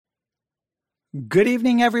Good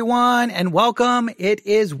evening, everyone, and welcome. It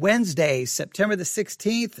is Wednesday, September the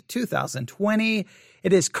 16th, 2020.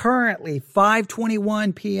 It is currently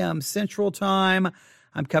 5:21 p.m. Central Time.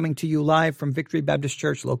 I'm coming to you live from Victory Baptist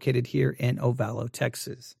Church located here in Ovalo,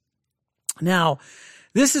 Texas. Now,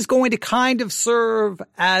 this is going to kind of serve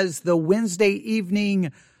as the Wednesday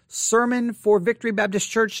evening sermon for Victory Baptist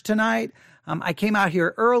Church tonight. I came out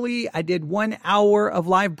here early. I did 1 hour of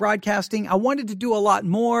live broadcasting. I wanted to do a lot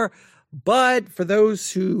more, but for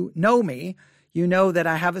those who know me, you know that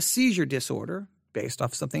I have a seizure disorder based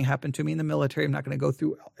off something happened to me in the military. I'm not going to go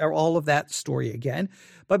through all of that story again.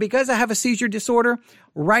 But because I have a seizure disorder,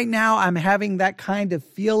 right now I'm having that kind of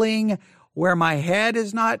feeling where my head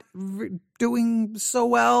is not doing so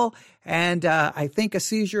well. And I think a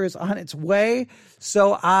seizure is on its way.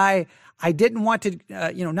 So I didn't want to,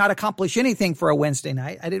 not accomplish anything for a Wednesday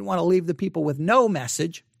night. I didn't want to leave the people with no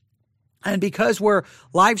message. And because we're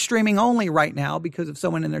live streaming only right now because of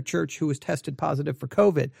someone in their church who was tested positive for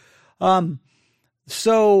COVID.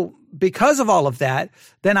 So because of all of that,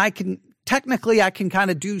 then I can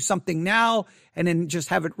kind of do something now and then just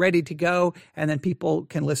have it ready to go. And then people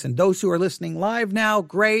can listen. Those who are listening live now,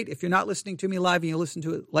 great. If you're not listening to me live and you listen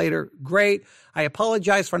to it later, great. I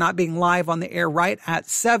apologize for not being live on the air right at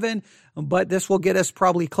 7. But this will get us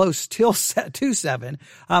probably close to 7.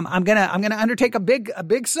 I'm gonna undertake a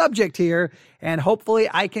big subject here, and hopefully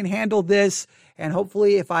I can handle this. And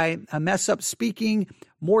hopefully, if I mess up speaking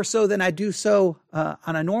more so than I do so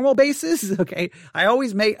on a normal basis, okay, I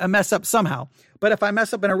always make a mess up somehow. But if I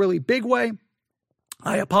mess up in a really big way,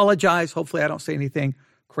 I apologize. Hopefully, I don't say anything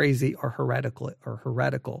crazy or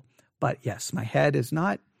heretical. But yes, my head is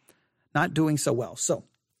not doing so well. So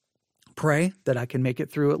pray that I can make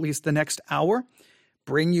it through at least the next hour,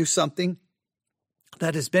 bring you something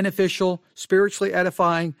that is beneficial, spiritually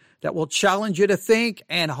edifying, that will challenge you to think,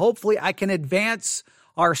 and hopefully I can advance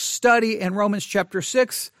our study in Romans chapter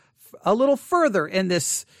 6 a little further in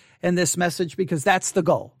this message, because that's the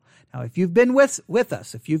goal. Now, if you've been with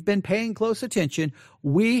us, if you've been paying close attention,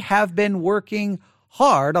 we have been working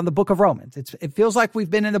hard on the book of Romans. It feels like we've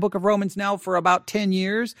been in the book of Romans now for about 10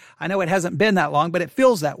 years. I know it hasn't been that long, but it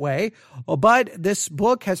feels that way. But this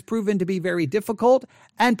book has proven to be very difficult.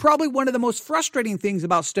 And probably one of the most frustrating things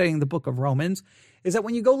about studying the book of Romans is that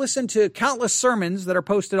when you go listen to countless sermons that are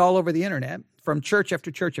posted all over the internet from church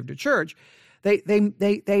after church after church,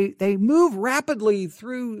 they move rapidly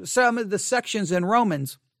through some of the sections in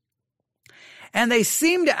Romans, and they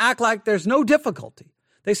seem to act like there's no difficulty.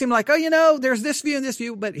 They seem like, there's this view and this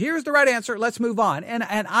view, but here's the right answer. Let's move on. And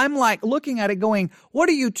I'm like looking at it going, what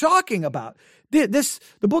are you talking about? The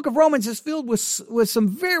book of Romans is filled with some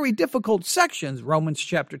very difficult sections. Romans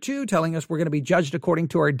chapter 2 telling us we're going to be judged according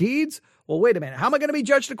to our deeds. Well, wait a minute. How am I going to be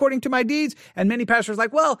judged according to my deeds? And many pastors are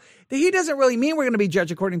like, well, he doesn't really mean we're going to be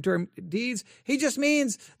judged according to our deeds. He just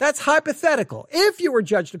means that's hypothetical. If you were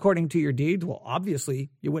judged according to your deeds, well,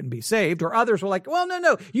 obviously you wouldn't be saved. Or others were like, well,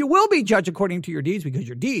 no, you will be judged according to your deeds, because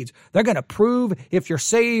your deeds, they're going to prove if you're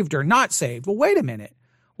saved or not saved. Well, wait a minute.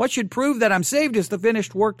 What should prove that I'm saved is the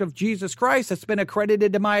finished work of Jesus Christ that's been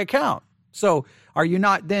accredited to my account. So are you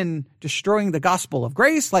not then destroying the gospel of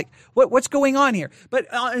grace? Like, what's going on here? But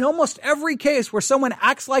in almost every case where someone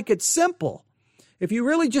acts like it's simple, if you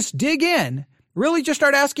really just dig in, really just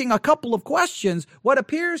start asking a couple of questions, what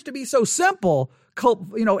appears to be so simple,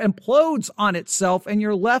 implodes on itself, and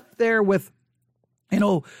you're left there with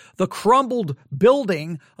the crumbled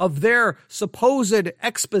building of their supposed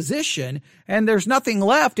exposition, and there's nothing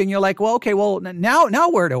left. And you're like, well, okay, well, now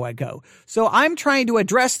where do I go? So I'm trying to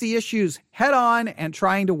address the issues head on and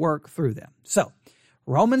trying to work through them. So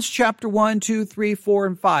Romans chapter 1, 2, 3, 4,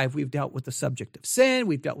 and 5, we've dealt with the subject of sin.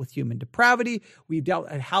 We've dealt with human depravity. We've dealt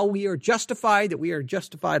with how we are justified, that we are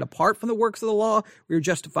justified apart from the works of the law. We are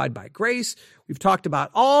justified by grace. We've talked about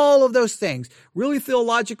all of those things, really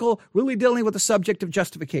theological, really dealing with the subject of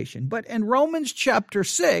justification. But in Romans chapter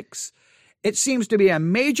 6, it seems to be a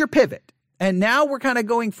major pivot. And now we're kind of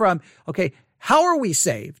going from, okay, how are we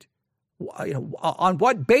saved? On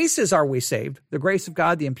what basis are we saved? The grace of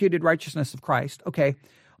God, the imputed righteousness of Christ. Okay.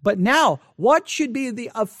 But now, what should be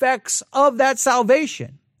the effects of that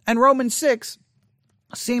salvation? And Romans 6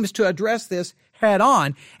 seems to address this head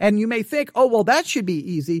on. And you may think, oh, well, that should be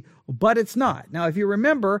easy, but it's not. Now, if you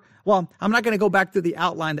remember, well, I'm not going to go back to the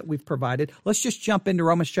outline that we've provided. Let's just jump into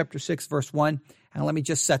Romans chapter 6, verse 1, and let me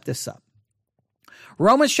just set this up.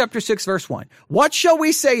 Romans chapter 6, verse 1. What shall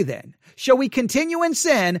we say then? Shall we continue in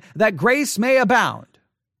sin that grace may abound?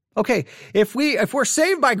 Okay, if we're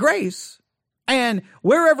saved by grace, and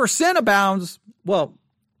wherever sin abounds, well,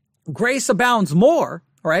 grace abounds more.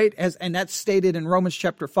 All right. And that's stated in Romans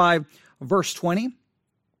chapter 5, verse 20.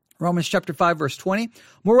 Romans chapter 5, verse 20.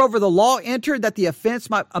 Moreover, the law entered that the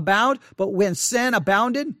offense might abound, but when sin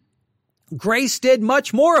abounded, grace did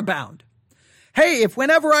much more abound. Hey, if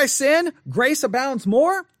whenever I sin, grace abounds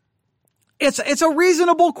more, it's a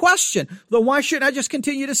reasonable question. Then why shouldn't I just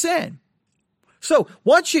continue to sin? So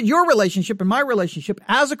what should your relationship and my relationship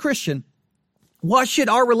as a Christian, what should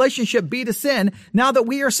our relationship be to sin now that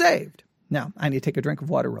we are saved? Now, I need to take a drink of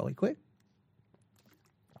water really quick.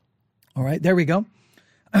 All right, there we go.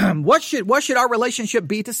 What should our relationship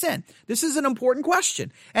be to sin? This is an important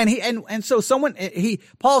question. And so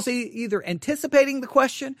Paul's either anticipating the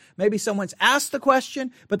question, maybe someone's asked the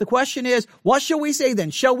question, but the question is, what shall we say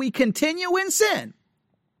then? Shall we continue in sin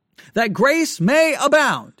that grace may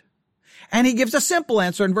abound? And he gives a simple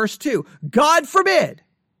answer in verse 2. God forbid.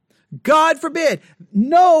 God forbid.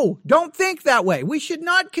 No, don't think that way. We should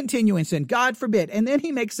not continue in sin. God forbid. And then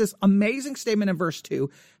he makes this amazing statement in verse 2.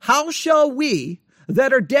 How shall we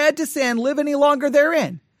that are dead to sin live any longer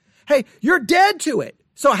therein? Hey, you're dead to it.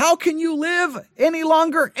 So how can you live any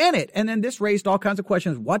longer in it? And then this raised all kinds of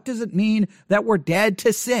questions. What does it mean that we're dead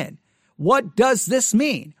to sin? What does this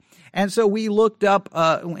mean? And so we looked up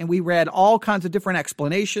and we read all kinds of different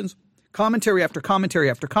explanations, commentary after commentary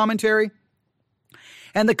after commentary.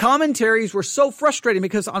 And the commentaries were so frustrating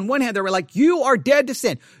because on one hand, they were like, you are dead to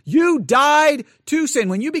sin. You died to sin.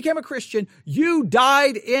 When you became a Christian, you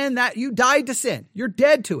died in that. You died to sin. You're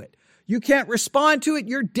dead to it. You can't respond to it.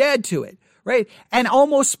 You're dead to it. Right. And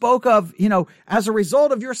almost spoke of, as a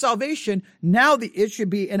result of your salvation, now it should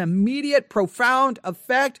be an immediate, profound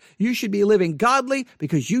effect. You should be living godly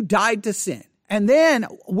because you died to sin. And then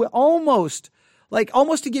almost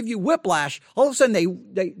to give you whiplash, all of a sudden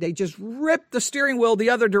they just rip the steering wheel the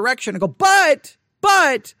other direction and go, but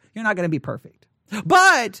you're not going to be perfect.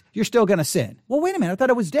 But you're still going to sin. Well, wait a minute. I thought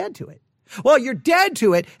I was dead to it. Well, you're dead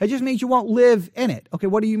to it. It just means you won't live in it. Okay,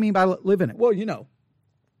 what do you mean by live in it? Well, you're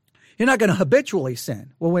not going to habitually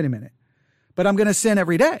sin. Well, wait a minute. But I'm going to sin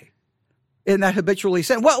every day. Isn't that habitually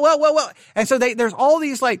sin? Well. And so there's all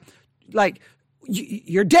these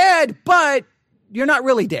you're dead, but you're not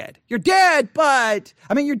really dead. You're dead,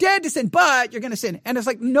 you're dead to sin, but you're going to sin. And it's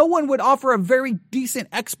like no one would offer a very decent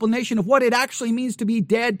explanation of what it actually means to be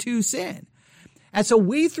dead to sin. And so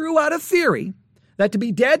we threw out a theory that to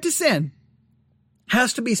be dead to sin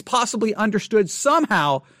has to be possibly understood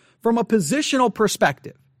somehow from a positional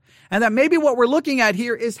perspective. And that maybe what we're looking at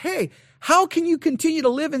here is, hey, how can you continue to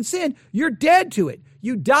live in sin? You're dead to it.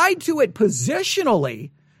 You died to it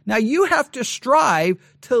positionally. Now you have to strive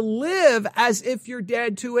to live as if you're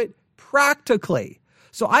dead to it practically.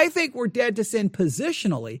 So I think we're dead to sin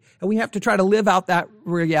positionally, and we have to try to live out that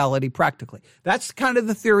reality practically. That's kind of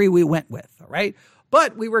the theory we went with, all right?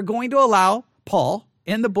 But we were going to allow Paul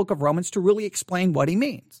in the book of Romans to really explain what he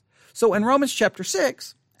means. So in Romans chapter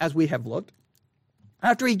 6, as we have looked,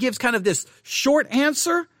 after he gives kind of this short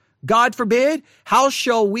answer, God forbid, how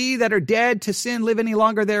shall we that are dead to sin live any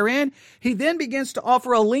longer therein? He then begins to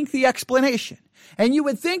offer a lengthy explanation. And you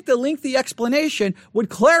would think the lengthy explanation would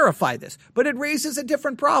clarify this, but it raises a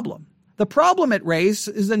different problem. The problem it raises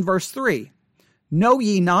is in verse 3. Know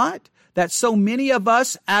ye not that so many of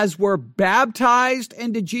us as were baptized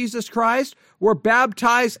into Jesus Christ were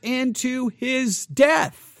baptized into his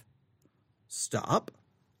death? Stop.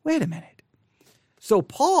 Wait a minute. So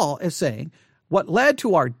Paul is saying, what led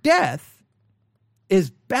to our death is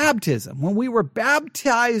baptism. When we were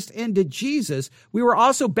baptized into Jesus, we were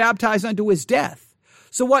also baptized unto his death.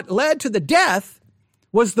 So what led to the death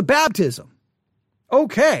was the baptism.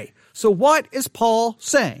 Okay, so what is Paul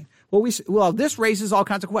saying? Well, this raises all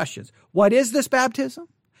kinds of questions. What is this baptism?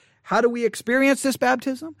 How do we experience this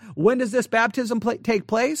baptism? When does this baptism take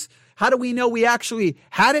place? How do we know we actually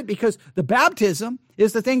had it? Because the baptism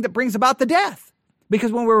is the thing that brings about the death.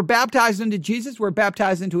 Because when we were baptized into Jesus, we're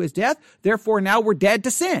baptized into his death. Therefore, now we're dead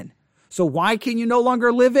to sin. So why can you no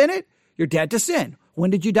longer live in it? You're dead to sin. When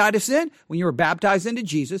did you die to sin? When you were baptized into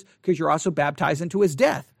Jesus, because you're also baptized into his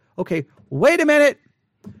death. Okay, wait a minute.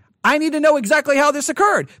 I need to know exactly how this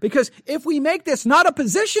occurred. Because if we make this not a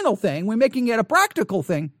positional thing, we're making it a practical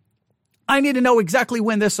thing, I need to know exactly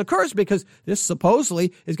when this occurs, because this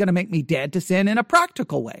supposedly is going to make me dead to sin in a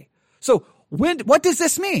practical way. So what does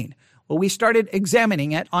this mean? Well, we started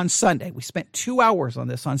examining it on Sunday. We spent 2 hours on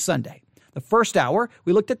this on Sunday. The first hour,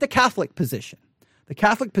 we looked at the Catholic position. The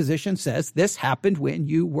Catholic position says this happened when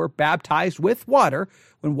you were baptized with water.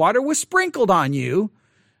 When water was sprinkled on you,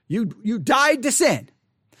 you died to sin.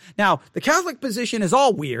 Now, the Catholic position is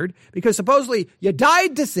all weird because supposedly you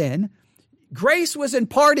died to sin, grace was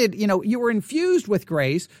imparted, you were infused with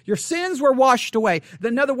grace. Your sins were washed away.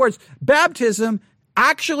 In other words, baptism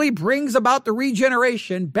actually brings about the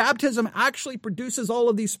regeneration. Baptism actually produces all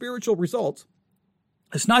of these spiritual results.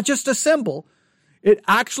 It's not just a symbol. It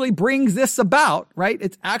actually brings this about, right?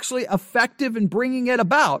 It's actually effective in bringing it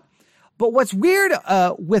about. But what's weird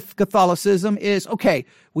with Catholicism is, okay,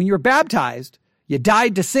 when you're baptized, you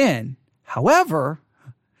died to sin. However,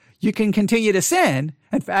 you can continue to sin.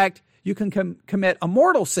 In fact, you can commit a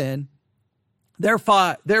mortal sin,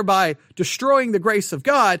 thereby destroying the grace of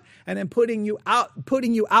God and then putting you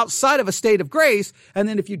outside of a state of grace. And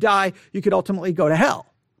then if you die, you could ultimately go to hell.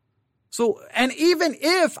 So, and even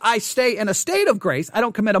if I stay in a state of grace, I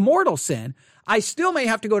don't commit a mortal sin, I still may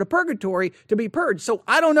have to go to purgatory to be purged. So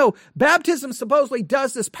I don't know. Baptism supposedly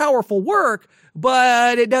does this powerful work,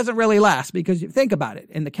 but it doesn't really last, because you think about it.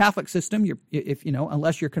 In the Catholic system,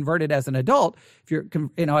 unless you're converted as an adult, if you're,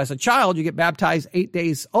 as a child, you get baptized 8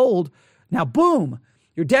 days old. Now, boom,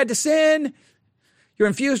 you're dead to sin. You're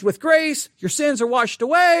infused with grace. Your sins are washed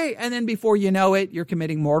away. And then before you know it, you're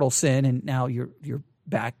committing mortal sin. And now you're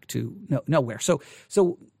back to nowhere. So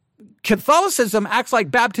Catholicism acts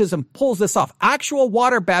like baptism pulls this off. Actual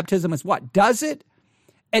water baptism is what does it.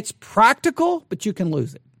 It's practical, but you can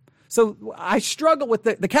lose it. So I struggle with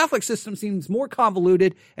the Catholic system. Seems more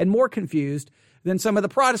convoluted and more confused than some of the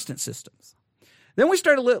Protestant systems. Then we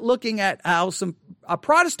started looking at how a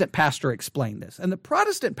Protestant pastor explained this. And the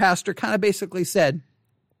Protestant pastor kind of basically said,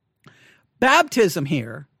 baptism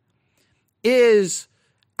here is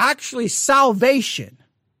actually salvation.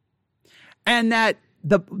 And that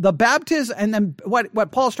the baptism, and then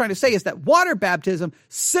what Paul's trying to say is that water baptism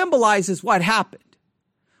symbolizes what happened.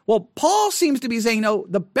 Well, Paul seems to be saying, no,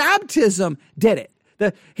 the baptism did it.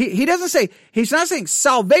 He doesn't say, he's not saying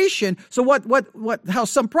salvation. So how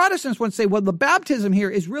some Protestants would say, well, the baptism here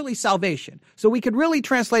is really salvation. So we could really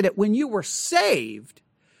translate it, when you were saved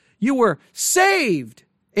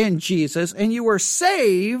in Jesus, and you were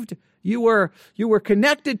saved, you were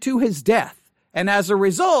connected to his death. And as a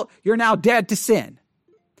result, you're now dead to sin.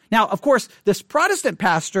 Now, of course, this Protestant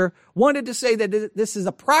pastor wanted to say that this is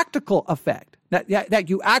a practical effect, that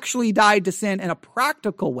you actually died to sin in a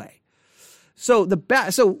practical way. So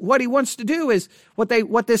what he wants to do is what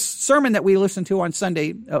this sermon that we listened to on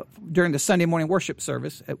Sunday during the Sunday morning worship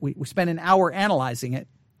service, we spent an hour analyzing it.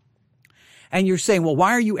 And you're saying, well,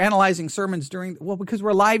 why are you analyzing sermons because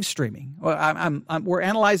we're live streaming. We're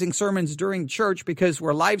analyzing sermons during church because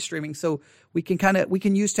we're live streaming. So we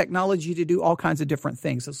can use technology to do all kinds of different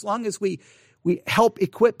things. As long as we help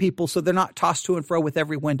equip people so they're not tossed to and fro with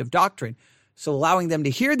every wind of doctrine. So allowing them to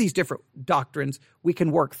hear these different doctrines, we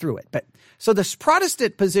can work through it. But so this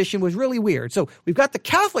Protestant position was really weird. So we've got the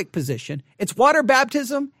Catholic position. It's water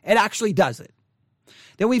baptism. It actually does it.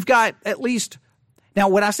 Then we've got now,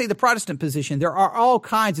 when I say the Protestant position, there are all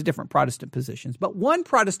kinds of different Protestant positions. But one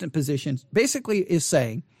Protestant position basically is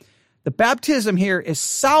saying the baptism here is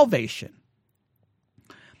salvation.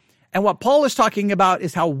 And what Paul is talking about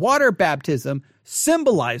is how water baptism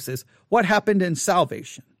symbolizes what happened in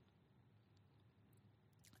salvation.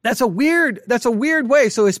 That's a weird way.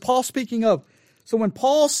 So is Paul speaking of? So when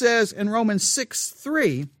Paul says in Romans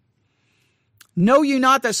 6:3, know you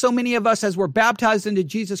not that so many of us as were baptized into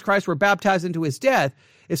Jesus Christ were baptized into his death?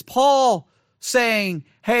 Is Paul saying,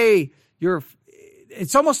 hey,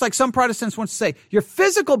 it's almost like some Protestants want to say, your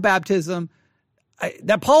physical baptism,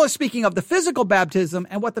 that Paul is speaking of the physical baptism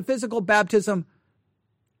and what the physical baptism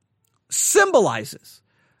symbolizes.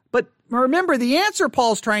 But remember, the answer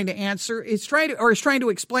Paul's trying to answer is trying to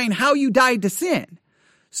explain how you died to sin.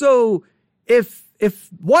 So if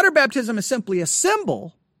water baptism is simply a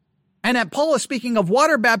symbol, and that Paul is speaking of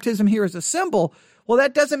water baptism here as a symbol, well,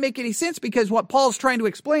 that doesn't make any sense, because what Paul's trying to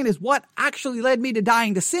explain is what actually led me to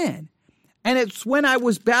dying to sin. And it's when I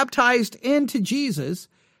was baptized into Jesus,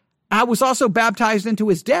 I was also baptized into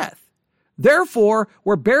his death. Therefore,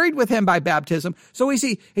 we're buried with him by baptism. So is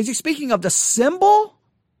he speaking of the symbol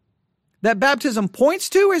that baptism points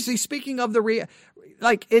to? Or is he speaking of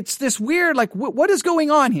it's this weird, what is going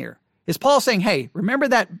on here? Is Paul saying, hey, remember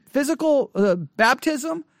that physical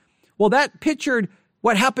baptism? Well, that pictured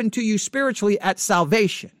what happened to you spiritually at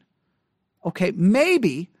salvation. Okay,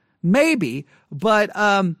 maybe, but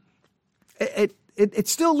it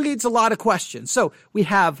still leads a lot of questions. So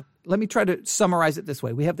let me try to summarize it this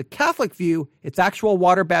way. We have the Catholic view, it's actual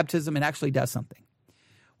water baptism and actually does something.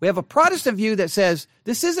 We have a Protestant view that says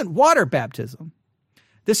this isn't water baptism,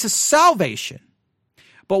 this is salvation.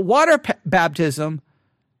 But water baptism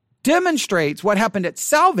demonstrates what happened at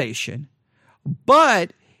salvation,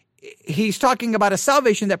 but he's talking about a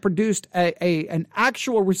salvation that produced an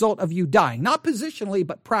actual result of you dying, not positionally,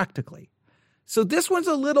 but practically. So this one's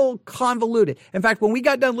a little convoluted. In fact, when we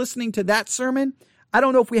got done listening to that sermon, I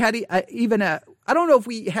don't know if we had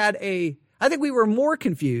I think we were more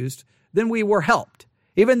confused than we were helped.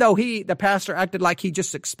 Even though the pastor acted like he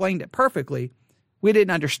just explained it perfectly, we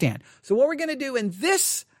didn't understand. So what we're going to do in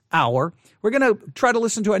this hour, we're going to try to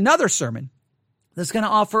listen to another sermon that's going to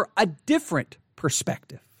offer a different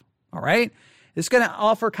perspective. All right? It's going to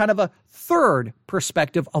offer kind of a third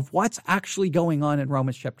perspective of what's actually going on in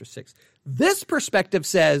Romans chapter 6. This perspective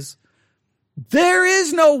says there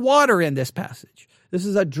is no water in this passage. This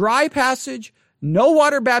is a dry passage. No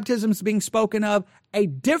water baptism is being spoken of. A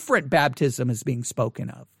different baptism is being spoken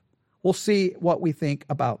of. We'll see what we think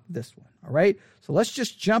about this one. All right? So let's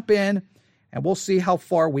just jump in and we'll see how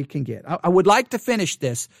far we can get. I would like to finish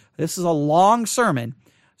this. This is a long sermon.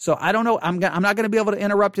 So I don't know. I'm not going to be able to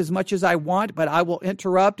interrupt as much as I want, but I will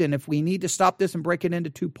interrupt. And if we need to stop this and break it into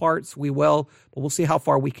two parts, we will. But we'll see how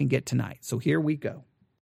far we can get tonight. So here we go.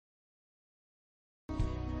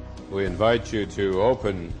 We invite you to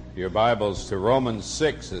open your Bibles to Romans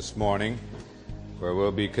 6 this morning, where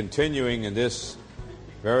we'll be continuing in this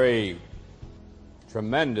very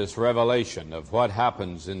tremendous revelation of what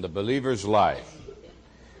happens in the believer's life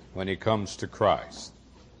when he comes to Christ.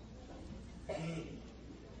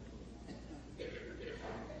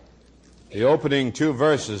 The opening two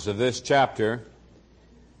verses of this chapter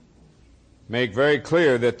make very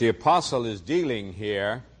clear that the apostle is dealing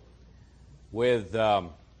here with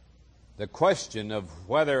the question of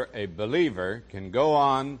whether a believer can go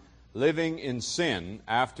on living in sin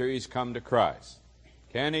after he's come to Christ.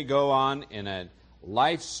 Can he go on in a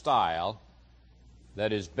lifestyle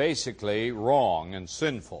that is basically wrong and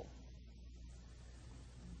sinful?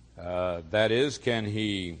 That is, can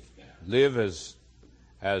he live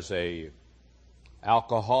as a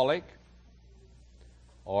alcoholic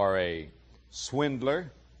or a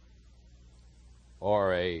swindler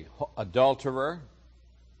or a adulterer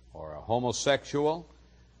or a homosexual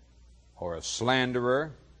or a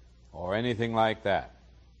slanderer or anything like that?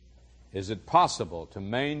 Is it possible to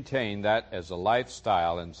maintain that as a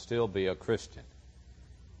lifestyle and still be a Christian?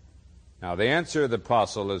 Now, the answer of the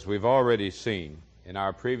apostle, as we've already seen in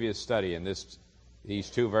our previous study in these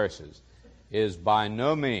two verses, is by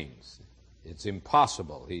no means. It's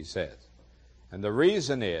impossible, he says. And the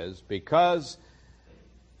reason is because,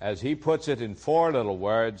 as he puts it in four little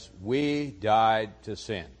words, we died to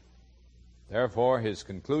sin. Therefore, his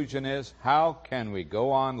conclusion is, how can we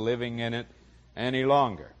go on living in it any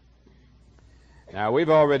longer? Now, we've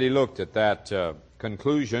already looked at that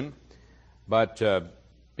conclusion, but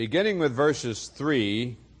beginning with verses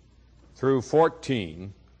 3 through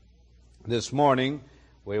 14, this morning,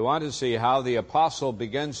 we want to see how the apostle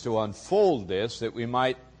begins to unfold this, that we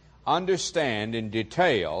might understand in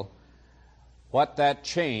detail what that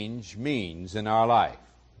change means in our life.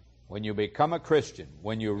 When you become a Christian,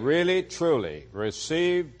 when you really, truly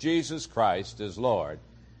receive Jesus Christ as Lord,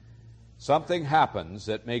 something happens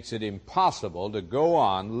that makes it impossible to go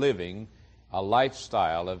on living a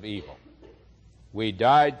lifestyle of evil. We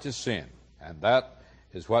died to sin, and that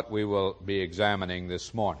is what we will be examining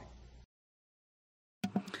this morning.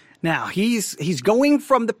 Now, he's going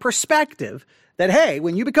from the perspective that, hey,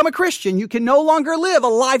 when you become a Christian, you can no longer live a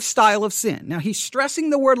lifestyle of sin. Now, he's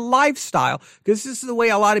stressing the word lifestyle because this is the way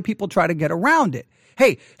a lot of people try to get around it.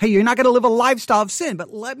 Hey, you're not going to live a lifestyle of sin,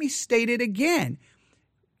 but let me state it again.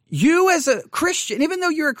 You as a Christian, even though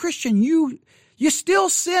you're a Christian, you still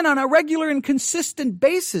sin on a regular and consistent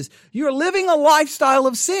basis. You're living a lifestyle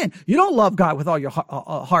of sin. You don't love God with all your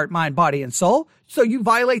heart, mind, body, and soul. So you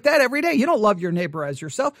violate that every day. You don't love your neighbor as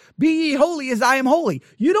yourself. Be ye holy as I am holy.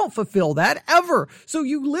 You don't fulfill that ever. So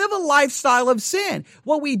you live a lifestyle of sin.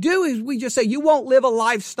 What we do is we just say you won't live a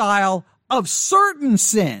lifestyle of certain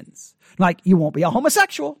sins. Like you won't be a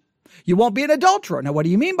homosexual. You won't be an adulterer. Now, what do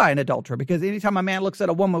you mean by an adulterer? Because anytime a man looks at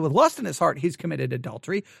a woman with lust in his heart, he's committed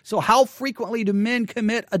adultery. So how frequently do men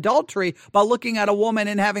commit adultery? By looking at a woman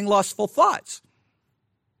and having lustful thoughts.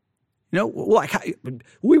 You know,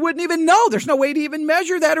 we wouldn't even know. There's no way to even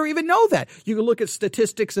measure that or even know that. You can look at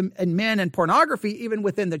statistics and men and pornography, even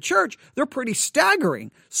within the church. They're pretty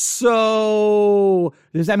staggering. So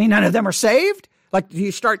does that mean none of them are saved? Like, do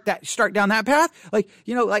you start down that path? Like,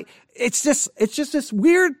 you know, like, it's just this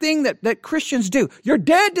weird thing that Christians do. You're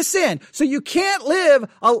dead to sin, so you can't live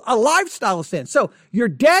a lifestyle of sin. So your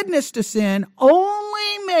deadness to sin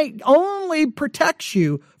only protects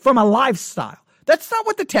you from a lifestyle. That's not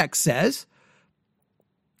what the text says.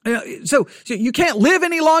 So you can't live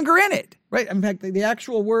any longer in it. right? In fact, the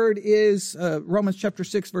actual word is Romans chapter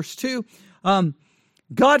 6, verse 2.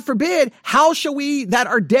 God forbid, how shall we that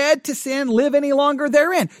are dead to sin live any longer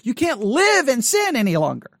therein? You can't live in sin any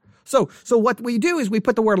longer. So what we do is we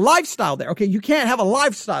put the word lifestyle there. Okay, you can't have a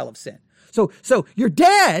lifestyle of sin. So you're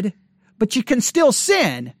dead, but you can still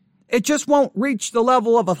sin. It just won't reach the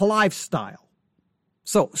level of a lifestyle.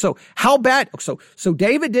 So how bad? So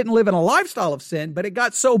David didn't live in a lifestyle of sin, but it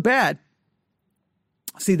got so bad.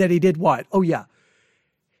 See that he did what? Oh yeah.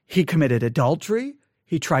 He committed adultery.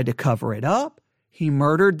 He tried to cover it up. He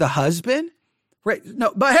murdered the husband. Right?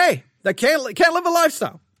 No, but hey, that can't live a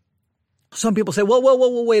lifestyle. Some people say, well,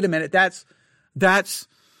 wait a minute. That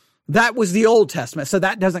was the Old Testament, so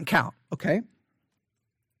that doesn't count. Okay.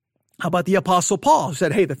 How about the Apostle Paul, who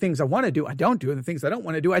said, hey, the things I want to do, I don't do, and the things I don't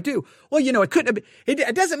want to do, I do. Well, it couldn't have been,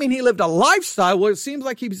 it doesn't mean he lived a lifestyle. Well, it seems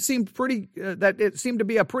like he seemed that it seemed to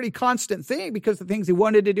be a pretty constant thing, because the things he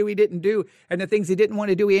wanted to do, he didn't do, and the things he didn't want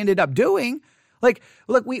to do, he ended up doing. Like,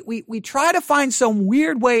 look, we try to find some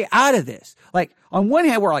weird way out of this. Like, on one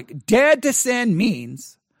hand, we're like, dead to sin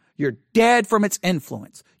means you're dead from its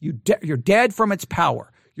influence. You're dead from its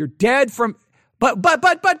power. You're dead from, but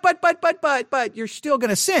you're still going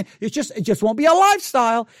to sin. It just won't be a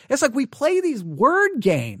lifestyle. It's like we play these word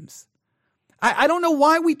games. I don't know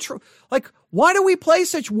why why do we play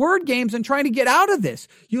such word games and trying to get out of this?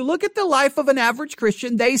 You look at the life of an average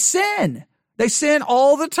Christian, they sin. They sin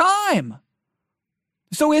all the time.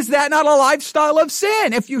 So is that not a lifestyle of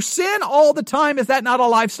sin? If you sin all the time, is that not a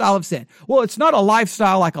lifestyle of sin? Well, it's not a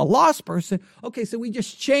lifestyle like a lost person. Okay, so we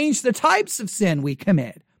just change the types of sin we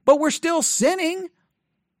commit, but we're still sinning.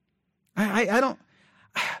 I don't.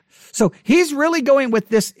 So he's really going with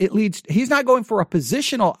this. He's not going for a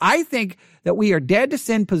positional. I think that we are dead to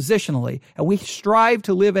sin positionally, and we strive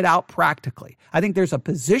to live it out practically. I think there's a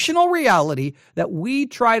positional reality that we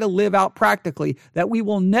try to live out practically that we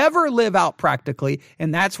will never live out practically,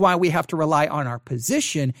 and that's why we have to rely on our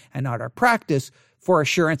position and not our practice for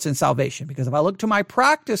assurance and salvation. Because if I look to my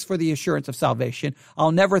practice for the assurance of salvation,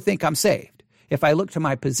 I'll never think I'm saved. If I look to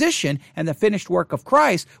my position and the finished work of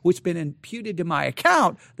Christ, which has been imputed to my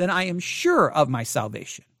account, then I am sure of my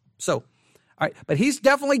salvation. So, all right, but he's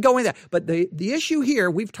definitely going that. But the issue here,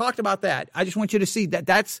 we've talked about that. I just want you to see that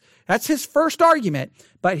that's his first argument.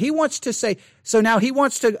 But he wants to say, so now he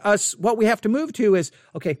wants to us, what we have to move to is,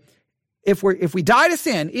 okay, if we die to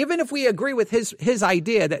sin, even if we agree with his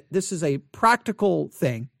idea that this is a practical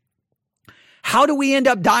thing, how do we end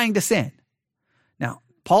up dying to sin? Now,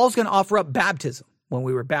 Paul's going to offer up baptism. When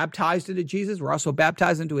we were baptized into Jesus, we're also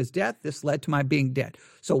baptized into his death. This led to my being dead.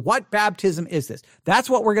 So what baptism is this? That's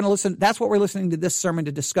what we're listening to this sermon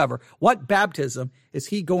to discover. What baptism is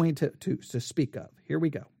he going to speak of? Here we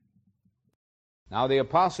go. Now the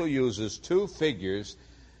apostle uses two figures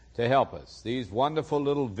to help us. These wonderful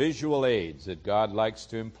little visual aids that God likes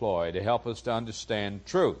to employ to help us to understand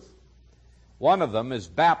truth. One of them is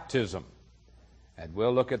baptism. And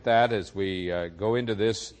we'll look at that as we go into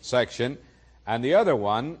this section. And the other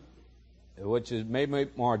one, which is maybe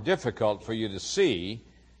more difficult for you to see,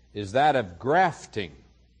 is that of grafting.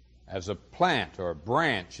 As a plant or a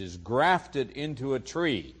branch is grafted into a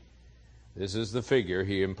tree. This is the figure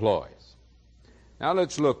he employs. Now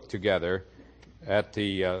let's look together at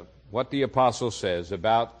what the apostle says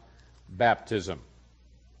about baptism.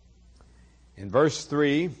 In verse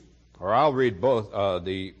 3, or I'll read both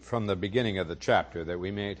from the beginning of the chapter that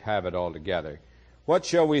we may have it all together. What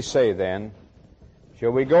shall we say then? Shall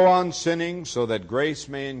we go on sinning so that grace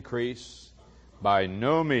may increase? By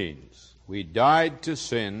no means. We died to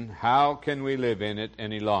sin. How can we live in it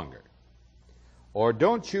any longer? Or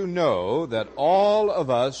don't you know that all of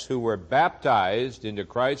us who were baptized into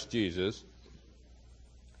Christ Jesus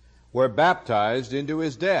were baptized into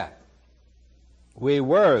his death? We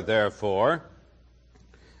were, therefore,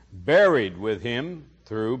 buried with him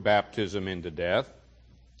through baptism into death,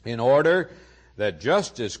 in order that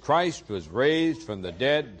just as Christ was raised from the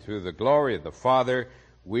dead through the glory of the Father,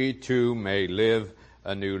 we too may live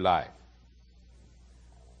a new life.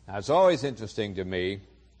 Now, it's always interesting to me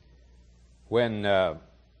when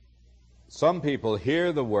some people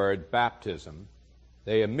hear the word baptism,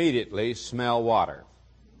 they immediately smell water.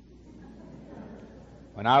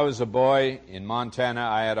 When I was a boy in Montana,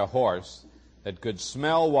 I had a horse that could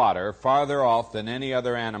smell water farther off than any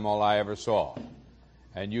other animal I ever saw.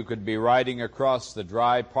 And you could be riding across the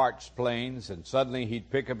dry, parched plains, and suddenly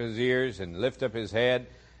he'd pick up his ears and lift up his head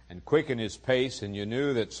and quicken his pace, and you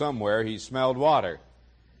knew that somewhere he smelled water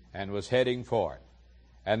and was heading for it.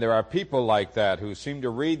 And there are people like that who seem to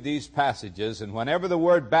read these passages, and whenever the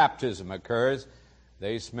word baptism occurs,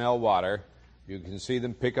 they smell water you can see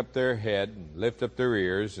them pick up their head and lift up their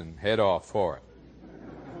ears and head off for it.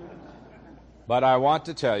 But I want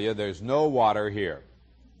to tell you, there's no water here.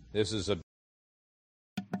 This is a...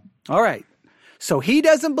 All right. So he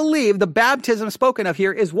doesn't believe the baptism spoken of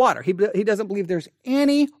here is water. He doesn't believe there's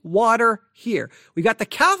any water here. We got the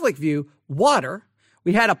Catholic view, water.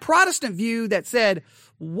 We had a Protestant view that said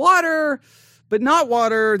water, but not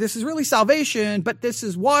water. This is really salvation, but this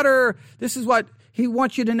is water. This is what he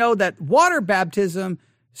wants you to know, that water baptism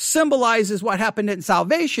symbolizes what happened in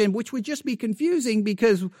salvation, which would just be confusing,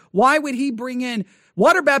 because why would he bring in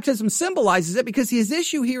water baptism? Symbolizes it, because his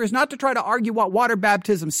issue here is not to try to argue what water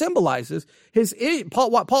baptism symbolizes.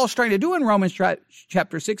 What Paul's trying to do in Romans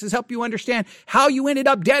chapter 6 is help you understand how you ended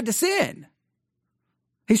up dead to sin.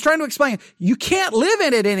 He's trying to explain, you can't live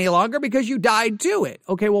in it any longer because you died to it.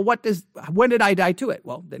 Okay, well, when did I die to it?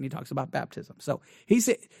 Well, then he talks about baptism. So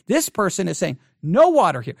this person is saying, no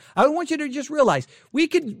water here. I want you to just realize, we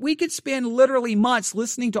could spend literally months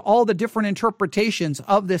listening to all the different interpretations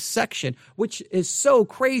of this section, which is so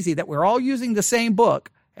crazy that we're all using the same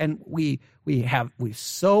book and we have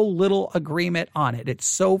so little agreement on it. It's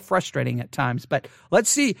so frustrating at times, but let's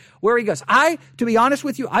see where he goes. To be honest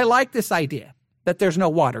with you, I like this idea that there's no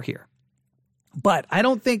water here. But I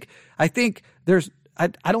don't think this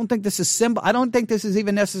is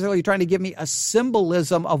even necessarily trying to give me a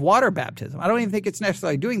symbolism of water baptism. I don't even think it's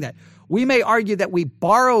necessarily doing that. We may argue that we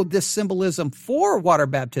borrowed this symbolism for water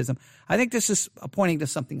baptism. I think this is pointing to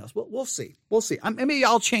something else. We'll see. We'll see. Maybe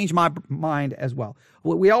I'll change my mind as well.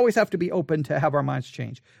 We always have to be open to have our minds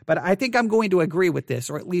change. But I think I'm going to agree with this,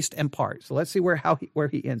 or at least in part. So let's see where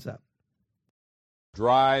he ends up.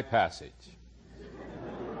 Dry passage.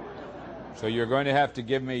 So you're going to have to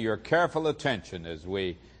give me your careful attention as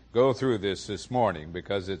we go through this morning,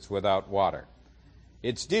 because it's without water.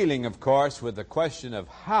 It's dealing, of course, with the question of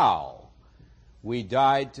how we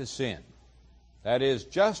died to sin. That is,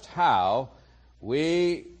 just how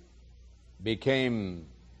we became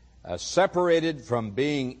separated from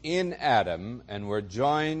being in Adam and were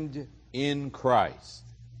joined in Christ.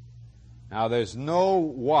 Now, there's no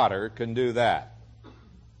water can do that.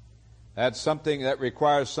 That's something that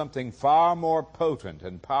requires something far more potent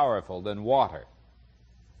and powerful than water.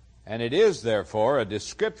 And it is, therefore, a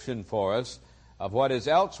description for us of what is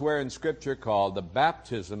elsewhere in Scripture called the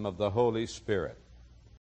baptism of the Holy Spirit.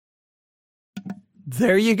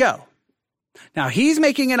 There you go. Now, he's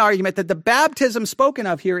making an argument that the baptism spoken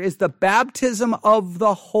of here is the baptism of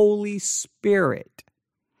the Holy Spirit.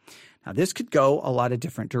 Now, this could go a lot of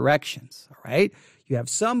different directions, all right? You have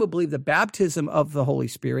some who believe the baptism of the Holy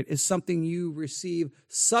Spirit is something you receive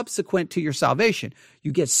subsequent to your salvation.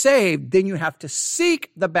 You get saved, then you have to seek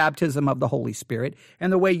the baptism of the Holy Spirit,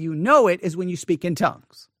 and the way you know it is when you speak in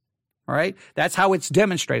tongues. All right? That's how it's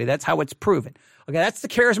demonstrated. That's how it's proven. Okay, that's the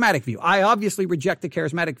charismatic view. I obviously reject the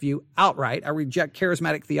charismatic view outright. I reject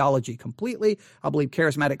charismatic theology completely. I believe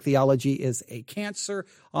charismatic theology is a cancer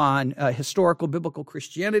on historical biblical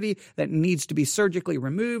Christianity that needs to be surgically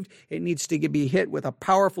removed. It needs to be hit with a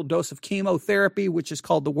powerful dose of chemotherapy, which is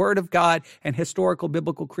called the Word of God, and historical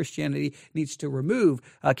biblical Christianity needs to remove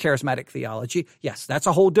charismatic theology. Yes, that's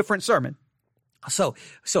a whole different sermon. So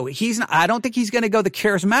I don't think he's going to go the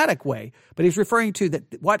charismatic way, but he's referring to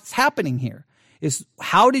that what's happening here is,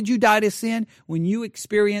 how did you die to sin? When you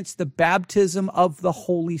experienced the baptism of the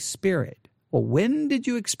Holy Spirit. Well, when did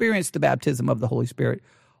you experience the baptism of the Holy Spirit?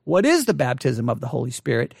 What is the baptism of the Holy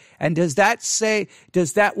Spirit? And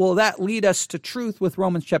will that lead us to truth with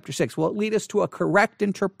Romans chapter 6? Will it lead us to a correct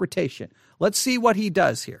interpretation? Let's see what he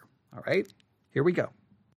does here. All right, here we go.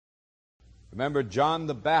 Remember John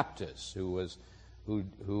the Baptist,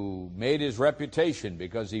 who made his reputation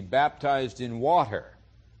because he baptized in water,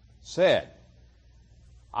 said,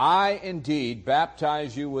 I indeed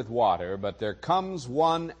baptize you with water, but there comes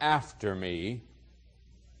one after me,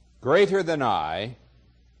 greater than I,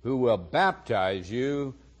 who will baptize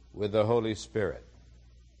you with the Holy Spirit.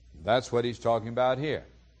 That's what he's talking about here.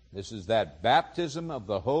 This is that baptism of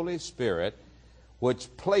the Holy Spirit which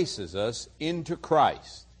places us into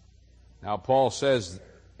Christ. Now, Paul says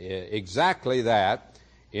exactly that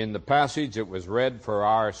in the passage that was read for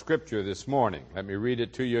our scripture this morning. Let me read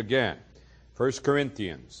it to you again. 1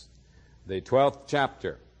 Corinthians, the 12th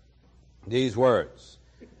chapter, these words,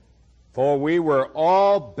 For we were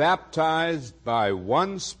all baptized by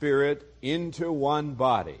one Spirit into one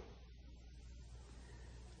body,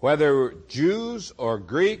 whether Jews or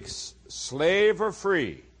Greeks, slave or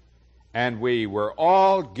free, and we were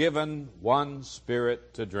all given one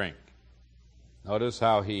Spirit to drink. Notice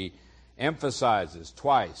how he emphasizes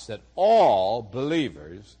twice that all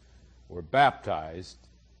believers were baptized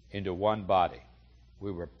into one body.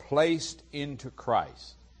 We were placed into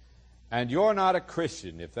Christ. And you're not a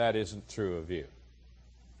Christian if that isn't true of you.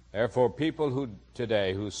 Therefore, people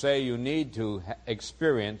today who say you need to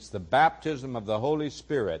experience the baptism of the Holy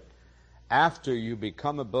Spirit after you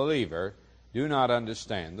become a believer do not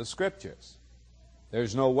understand the Scriptures.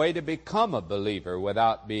 There's no way to become a believer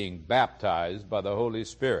without being baptized by the Holy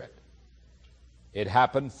Spirit. It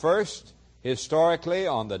happened first, historically,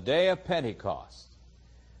 on the day of Pentecost,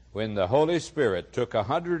 when the Holy Spirit took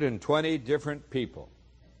 120 different people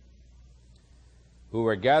who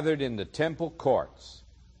were gathered in the temple courts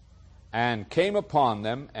and came upon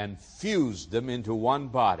them and fused them into one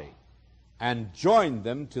body and joined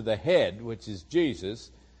them to the head, which is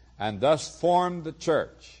Jesus, and thus formed the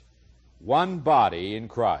church, one body in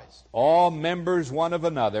Christ, all members one of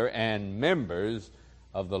another and members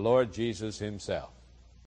of the Lord Jesus himself.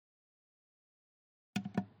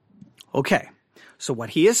 Okay, so what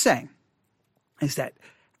he is saying is that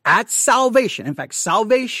at salvation, in fact,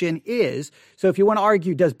 salvation is, so if you want to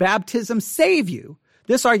argue, does baptism save you?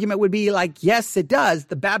 This argument would be like, yes, it does.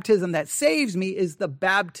 The baptism that saves me is the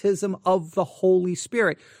baptism of the Holy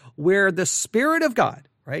Spirit, where the Spirit of God,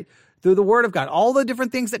 right, through the Word of God, all the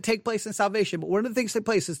different things that take place in salvation, but one of the things that takes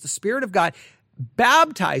place is the Spirit of God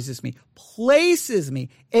baptizes me, places me,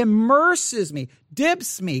 immerses me,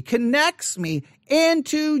 dips me, connects me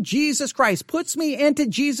into Jesus Christ, puts me into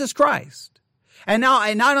Jesus Christ. And now,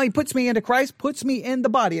 it not only puts me into Christ, puts me in the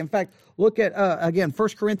body. In fact, look at, again, 1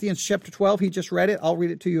 Corinthians chapter 12. He just read it. I'll read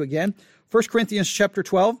it to you again. 1 Corinthians chapter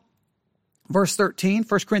 12, verse 13.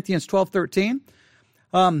 1 Corinthians 12, 13.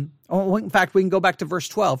 In fact, we can go back to verse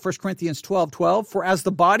 12. 1 Corinthians 12, 12. For as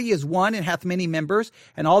the body is one and hath many members,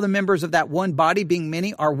 and all the members of that one body, being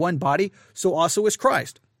many, are one body, so also is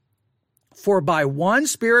Christ. For by one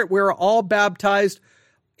Spirit we are all baptized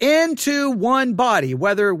into one body,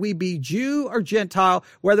 whether we be Jew or Gentile,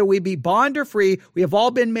 whether we be bond or free, we have all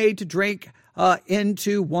been made to drink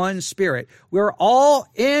into one Spirit. We're all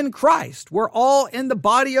in Christ. We're all in the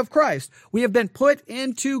body of Christ. We have been put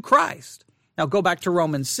into Christ. Now go back to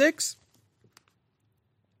Romans 6.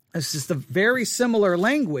 This is the very similar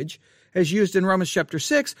language as used in Romans chapter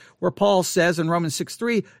 6, where Paul says in Romans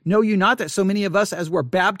 6:3, know you not that so many of us as were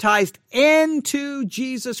baptized into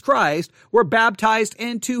Jesus Christ were baptized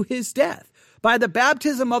into his death. By the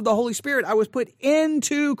baptism of the Holy Spirit, I was put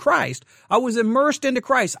into Christ. I was immersed into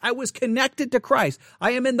Christ. I was connected to Christ.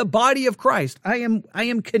 I am in the body of Christ. I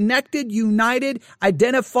am connected, united,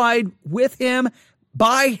 identified with him,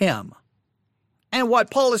 by him. And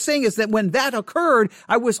what Paul is saying is that when that occurred,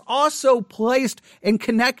 I was also placed and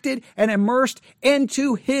connected and immersed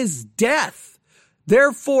into his death.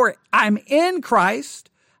 Therefore, I'm in Christ.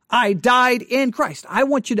 I died in Christ. I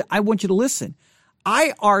want you to listen.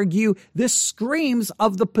 I argue this screams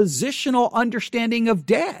of the positional understanding of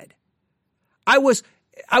dead. I was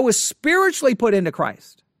spiritually put into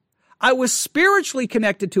Christ. I was spiritually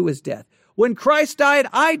connected to his death. When Christ died,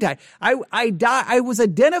 I died. I was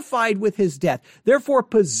identified with his death. Therefore,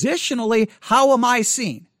 positionally, how am I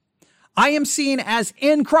seen? I am seen as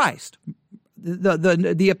in Christ.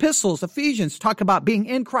 The epistles, Ephesians, talk about being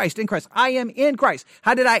in Christ, in Christ. I am in Christ.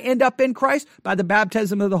 How did I end up in Christ? By the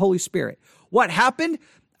baptism of the Holy Spirit. What happened?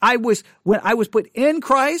 When I was put in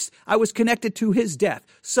Christ, I was connected to his death.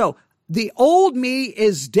 So the old me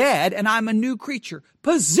is dead and I'm a new creature.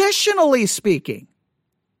 Positionally speaking.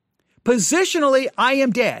 Positionally, I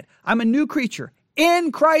am dead. I'm a new creature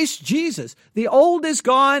in Christ Jesus. The old is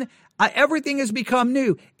gone. Everything has become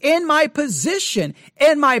new. In my position,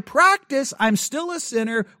 in my practice, I'm still a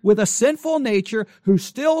sinner with a sinful nature who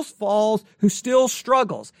still falls, who still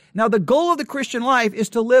struggles. Now, the goal of the Christian life is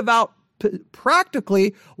to live out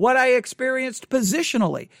practically what I experienced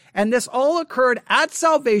positionally. And this all occurred at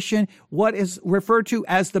salvation, what is referred to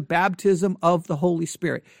as the baptism of the Holy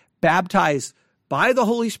Spirit. Baptized by the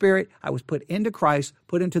Holy Spirit, I was put into Christ,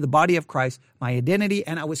 put into the body of Christ, my identity,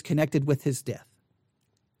 and I was connected with his death.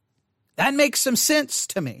 That makes some sense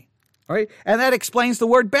to me. All right. And that explains the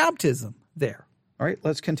word baptism there. All right.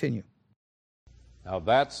 Let's continue. Now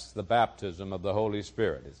that's the baptism of the Holy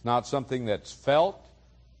Spirit. It's not something that's felt.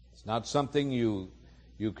 It's not something you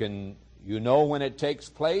know when it takes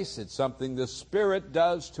place. It's something the Spirit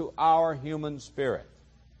does to our human spirit.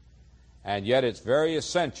 And yet it's very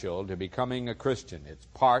essential to becoming a Christian. It's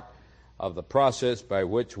part of the process by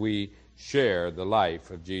which we share the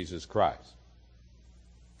life of Jesus Christ.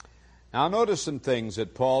 Now notice some things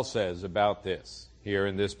that Paul says about this here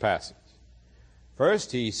in this passage.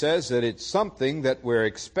 First, he says that it's something that we're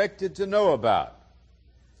expected to know about.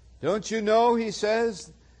 Don't you know, he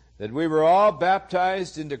says, that we were all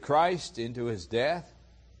baptized into Christ, into his death?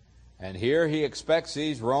 And here he expects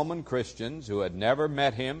these Roman Christians who had never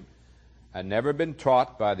met him and never been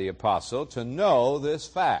taught by the apostle to know this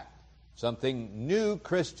fact, something new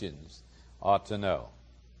Christians ought to know.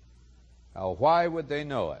 Now, why would they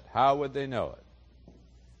know it? How would they know it?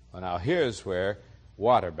 Well, now here's where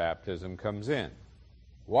water baptism comes in.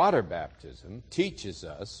 Water baptism teaches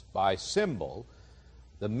us by symbol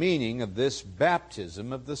the meaning of this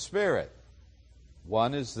baptism of the Spirit.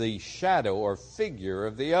 One is the shadow or figure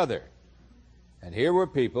of the other. And here were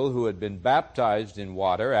people who had been baptized in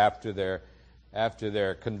water after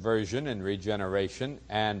their conversion and regeneration,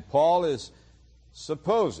 and Paul is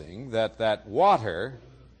supposing that water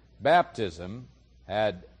baptism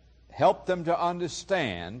had helped them to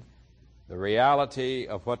understand the reality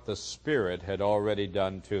of what the Spirit had already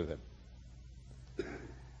done to them.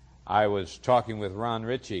 I was talking with Ron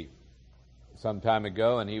Ritchie some time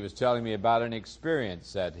ago, and he was telling me about an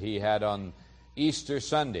experience that he had on Easter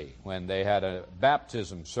Sunday when they had a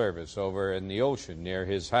baptism service over in the ocean near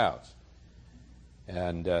his house.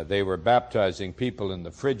 And they were baptizing people in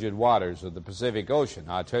the frigid waters of the Pacific Ocean.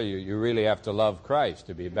 I tell you, you really have to love Christ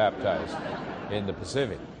to be baptized in the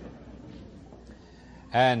Pacific.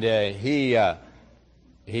 And he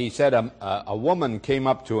said a woman came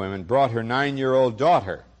up to him and brought her 9-year-old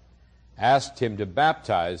daughter, asked him to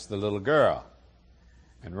baptize the little girl.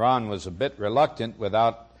 And Ron was a bit reluctant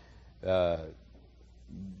without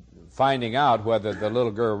finding out whether the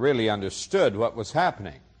little girl really understood what was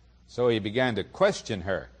happening. So he began to question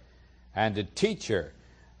her and to teach her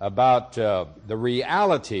about the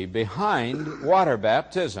reality behind water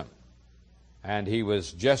baptism. And he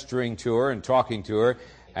was gesturing to her and talking to her,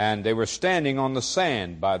 and they were standing on the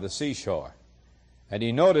sand by the seashore. And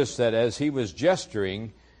he noticed that as he was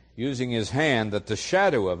gesturing, using his hand, that the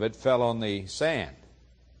shadow of it fell on the sand.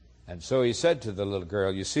 And so he said to the little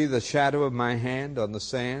girl, "You see the shadow of my hand on the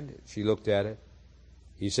sand?" She looked at it.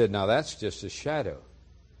 He said, "Now that's just a shadow.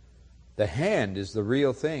 The hand is the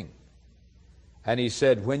real thing." And he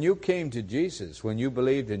said, when you came to Jesus, when you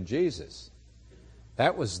believed in Jesus,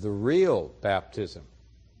 that was the real baptism.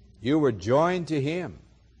 You were joined to him.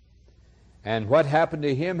 And what happened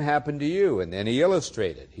to him happened to you. And then he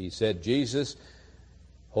illustrated. He said, Jesus,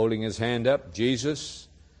 holding his hand up, Jesus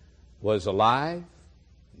was alive,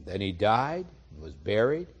 then he died, was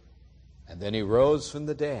buried, and then he rose from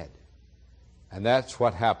the dead. And that's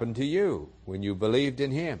what happened to you when you believed in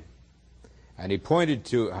him. And he pointed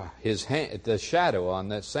to his hand, the shadow on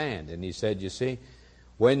the sand, and he said, you see,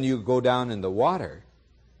 when you go down in the water,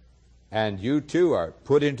 and you too are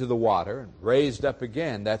put into the water and raised up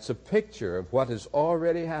again, that's a picture of what has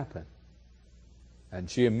already happened. And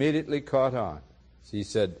she immediately caught on. She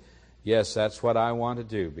said, yes, that's what I want to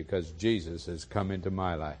do because Jesus has come into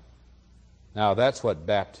my life. Now that's what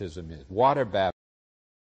baptism is, water baptism.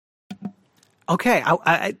 Okay,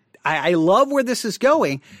 I love where this is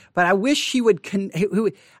going, but I wish he would.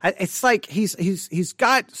 It's like he's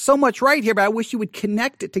got so much right here, but I wish he would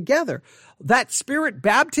connect it together. That Spirit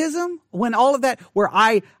baptism, when all of that, where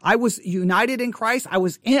I was united in Christ, I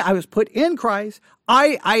was put in Christ.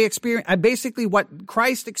 I experienced basically what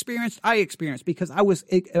Christ experienced. I experienced because I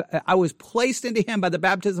was placed into Him by the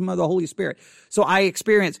baptism of the Holy Spirit. So I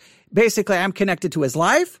experienced basically I'm connected to His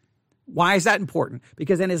life. Why is that important?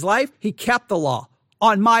 Because in His life, He kept the law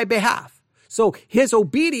on my behalf. So His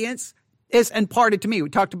obedience is imparted to me. We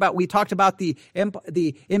talked about the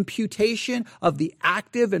imputation of the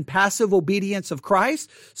active and passive obedience of Christ.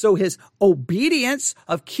 So His obedience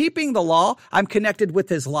of keeping the law, I'm connected with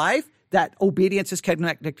His life. That obedience is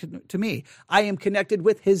connected to me. I am connected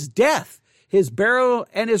with His death, His burial,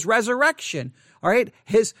 and His resurrection. All right.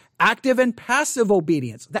 His active and passive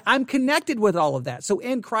obedience. I'm connected with all of that. So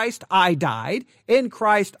in Christ, I died. In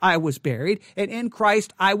Christ, I was buried. And in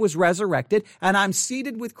Christ, I was resurrected. And I'm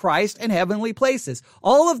seated with Christ in heavenly places.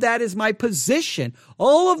 All of that is my position.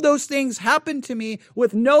 All of those things happen to me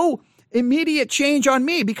with no immediate change on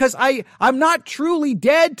me because I'm not truly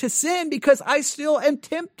dead to sin because I still am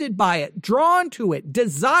tempted by it, drawn to it,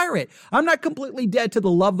 desire it. I'm not completely dead to the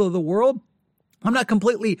love of the world. I'm not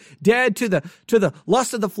completely dead to the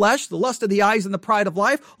lust of the flesh, the lust of the eyes, and the pride of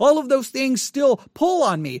life. All of those things still pull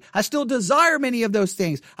on me. I still desire many of those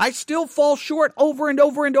things. I still fall short over and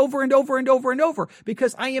over and over and over and over and over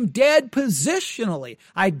because I am dead positionally.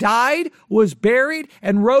 I died, was buried,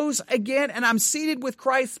 and rose again, and I'm seated with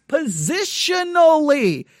Christ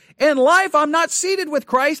positionally. In life, I'm not seated with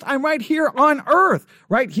Christ. I'm right here on earth.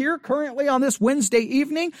 Right here, currently on this Wednesday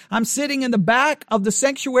evening, I'm sitting in the back of the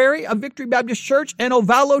sanctuary of Victory Baptist Church in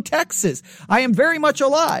Ovalo, Texas. I am very much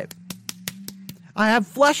alive. I have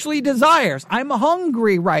fleshly desires. I'm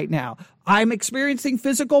hungry right now. I'm experiencing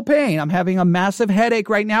physical pain. I'm having a massive headache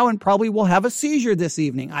right now and probably will have a seizure this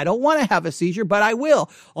evening. I don't want to have a seizure, but I will.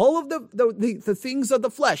 All of the things of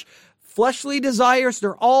the flesh, fleshly desires,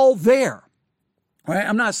 they're all there. All right?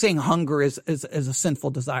 I'm not saying hunger is a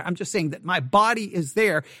sinful desire. I'm just saying that my body is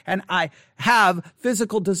there and I have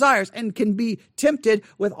physical desires and can be tempted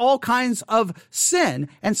with all kinds of sin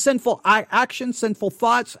and sinful actions, sinful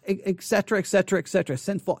thoughts, etc., etc., etc.,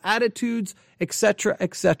 sinful attitudes, etc.,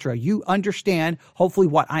 etc. You understand, hopefully,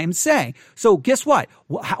 what I am saying. So guess what?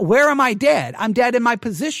 Where am I dead? I'm dead in my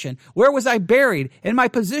position. Where was I buried? In my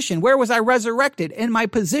position. Where was I resurrected? In my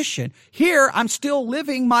position. Here, I'm still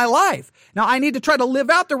living my life. Now, I need to try to live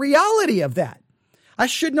out the reality of that. I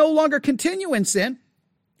should no longer continue in sin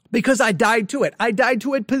because I died to it. I died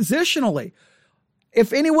to it positionally.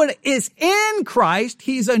 If anyone is in Christ,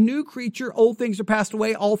 he's a new creature. Old things are passed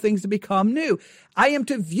away. All things have become new. I am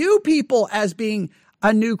to view people as being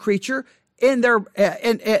a new creature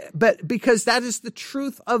but because that is the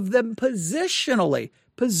truth of them positionally.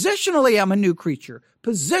 Positionally, I'm a new creature.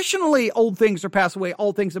 Positionally, old things are passed away.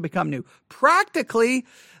 All things have become new. Practically,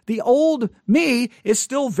 the old me is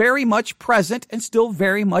still very much present and still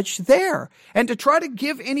very much there. And to try to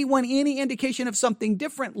give anyone any indication of something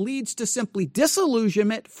different leads to simply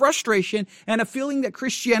disillusionment, frustration, and a feeling that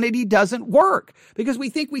Christianity doesn't work. Because we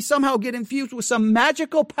think we somehow get infused with some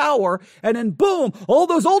magical power and then boom, all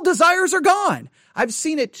those old desires are gone. I've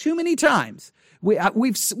seen it too many times.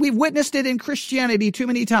 We've witnessed it in Christianity too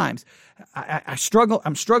many times. I struggle.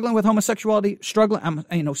 I'm struggling with homosexuality.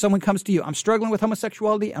 Someone comes to you. I'm struggling with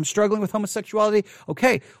homosexuality. I'm struggling with homosexuality.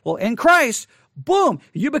 Okay. Well, in Christ, boom,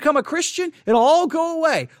 you become a Christian. It'll all go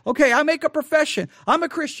away. Okay. I make a profession. I'm a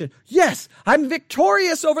Christian. Yes. I'm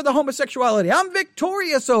victorious over the homosexuality. I'm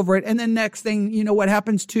victorious over it. And then next thing, you know what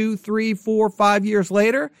happens 2, 3, 4, 5 years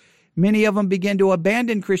later? Many of them begin to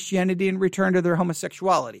abandon Christianity and return to their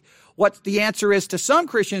homosexuality. What the answer is to some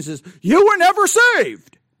Christians is, you were never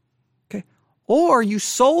saved. Okay. Or you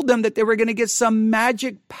sold them that they were going to get some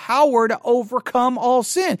magic power to overcome all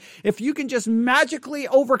sin. If you can just magically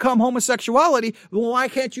overcome homosexuality, well, why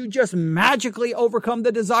can't you just magically overcome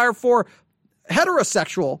the desire for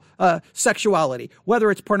heterosexual sexuality, whether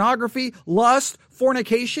it's pornography, lust,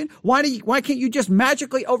 fornication? Why can't you just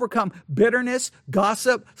magically overcome bitterness,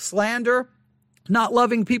 gossip, slander, not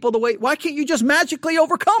loving people the way? Why can't you just magically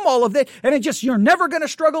overcome all of that and you're never going to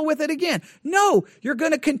struggle with it again? No, you're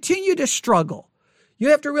going to continue to struggle. You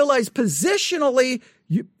have to realize positionally,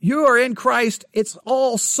 you are in Christ. It's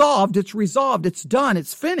all solved. It's resolved. It's done.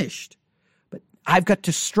 It's finished. I've got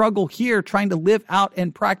to struggle here trying to live out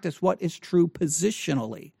and practice what is true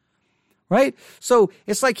positionally, right? So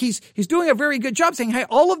it's like he's doing a very good job saying, hey,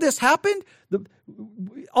 all of this happened.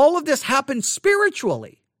 All of this happened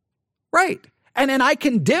spiritually, right? And then I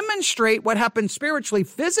can demonstrate what happened spiritually,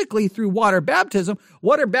 physically through water baptism.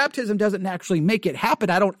 Water baptism doesn't actually make it happen.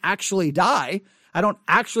 I don't actually die. I don't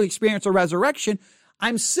actually experience a resurrection.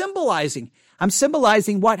 I'm symbolizing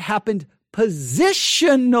what happened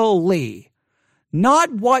positionally.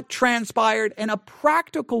 Not what transpired in a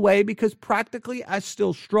practical way, because practically I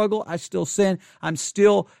still struggle, I still sin, I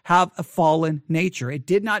still have a fallen nature. It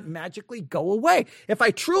did not magically go away. Met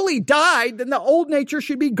I truly died, then the old nature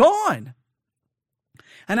should be gone.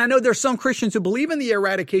 And I know there's some Christians who believe in the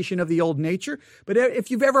eradication of the old nature, but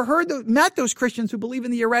if you've ever met those Christians who believe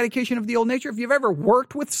in the eradication of the old nature, if you've ever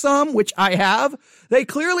worked with some, which I have, they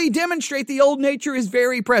clearly demonstrate the old nature is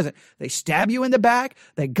very present. They stab you in the back,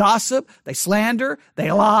 they gossip, they slander,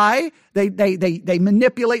 they lie, they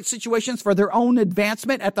manipulate situations for their own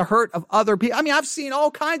advancement at the hurt of other people. I mean, I've seen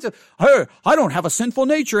all kinds of, hey, I don't have a sinful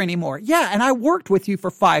nature anymore. Yeah, and I worked with you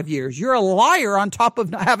for 5 years. You're a liar on top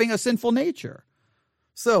of having a sinful nature.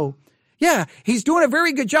 So, yeah, he's doing a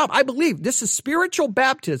very good job. I believe this is spiritual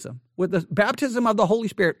baptism. With the baptism of the Holy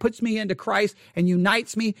Spirit puts me into Christ and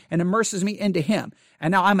unites me and immerses me into him.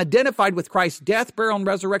 And now I'm identified with Christ's death, burial, and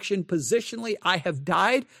resurrection. Positionally, I have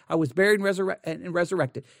died. I was buried and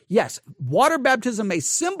resurrected. Yes, water baptism may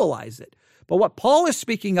symbolize it. But what Paul is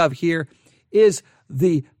speaking of here is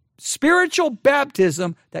the spiritual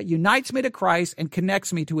baptism that unites me to Christ and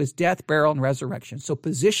connects me to his death, burial, and resurrection. So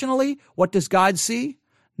positionally, what does God see?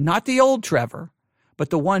 Not the old Trevor, but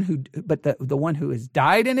the one who has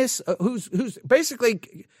died in his, who's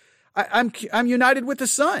basically, I'm united with the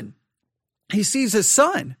Son. He sees his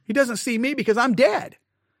Son. He doesn't see me because I'm dead.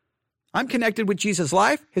 I'm connected with Jesus'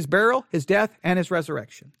 life, his burial, his death, and his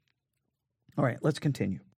resurrection. All right, let's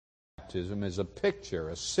continue. Baptism is a picture,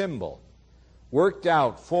 a symbol, worked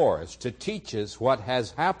out for us to teach us what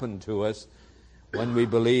has happened to us when we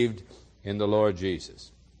believed in the Lord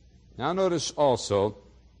Jesus. Now notice also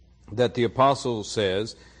that the apostle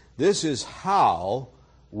says, this is how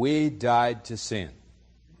we died to sin.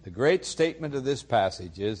 The great statement of this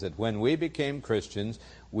passage is that when we became Christians,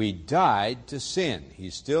 we died to sin.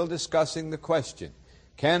 He's still discussing the question,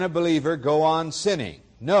 can a believer go on sinning?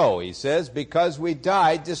 No, he says, because we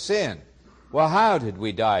died to sin. Well, how did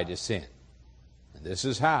we die to sin? And this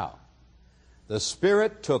is how. The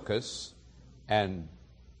Spirit took us and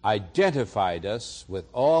identified us with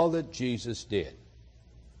all that Jesus did.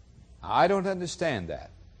 I don't understand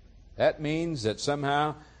that. That means that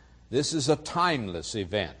somehow this is a timeless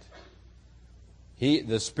event.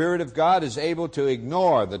 The Spirit of God is able to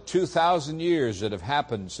ignore the 2,000 years that have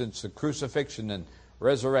happened since the crucifixion and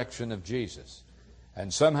resurrection of Jesus,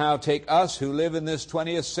 and somehow take us who live in this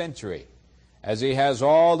 20th century, as He has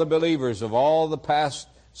all the believers of all the past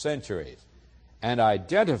centuries, and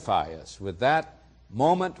identify us with that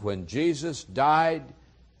moment when Jesus died,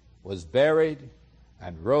 was buried,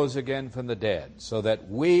 and rose again from the dead, so that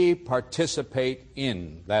we participate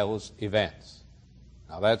in those events.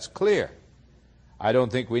 Now that's clear. I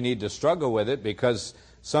don't think we need to struggle with it, because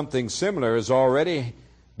something similar has already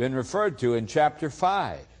been referred to in chapter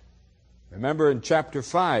 5. Remember, in chapter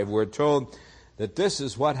 5 we're told that this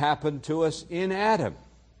is what happened to us in Adam.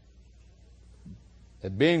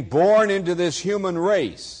 That being born into this human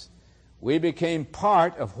race, we became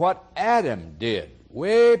part of what Adam did.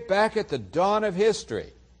 Way back at the dawn of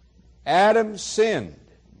history, Adam sinned,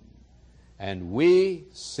 and we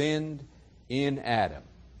sinned in Adam.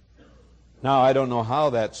 Now, I don't know how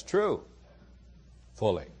that's true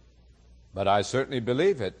fully, but I certainly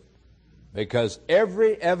believe it, because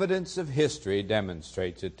every evidence of history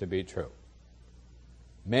demonstrates it to be true.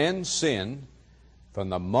 Men sin from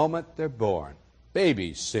the moment they're born.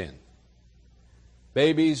 Babies sin.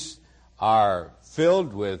 Babies are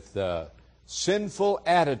filled with sinful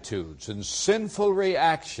attitudes and sinful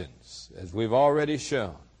reactions, as we've already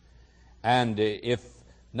shown. And if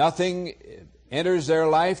nothing enters their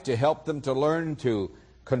life to help them to learn to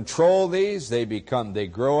control these, they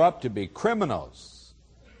grow up to be criminals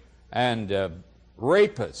and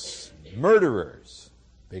rapists, murderers,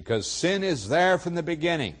 because sin is there from the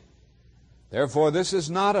beginning. Therefore, this is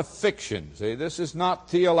not a fiction. See, this is not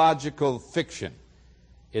theological fiction.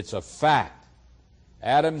 It's a fact.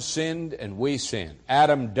 Adam sinned and we sinned.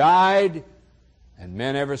 Adam died, and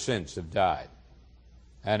men ever since have died.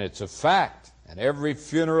 And it's a fact. And every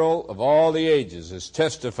funeral of all the ages has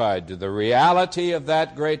testified to the reality of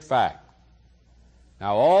that great fact.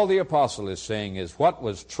 Now, all the apostle is saying is what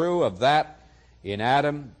was true of that in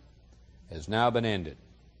Adam has now been ended.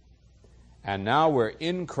 And now we're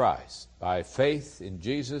in Christ by faith in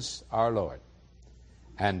Jesus our Lord.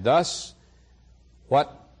 And thus,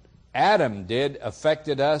 what Adam did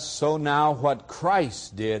affected us, so now what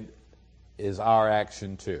Christ did is our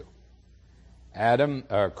action too.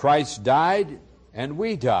 Christ died, and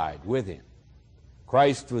we died with Him.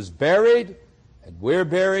 Christ was buried, and we're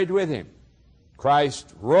buried with Him.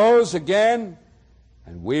 Christ rose again,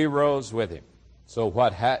 and we rose with Him. So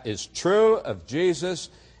what is true of Jesus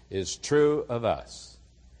is true of us.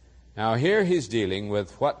 Now here he's dealing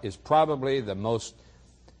with what is probably the most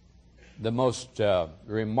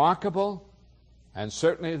remarkable and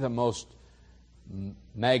certainly the most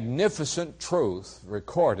magnificent truth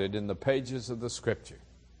recorded in the pages of the Scripture.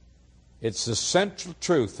 It's the central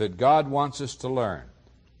truth that God wants us to learn,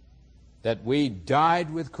 that we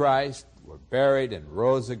died with Christ, were buried, and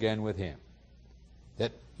rose again with Him.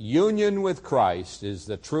 That union with Christ is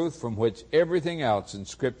the truth from which everything else in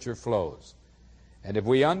Scripture flows. And if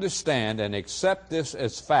we understand and accept this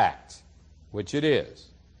as fact, which it is,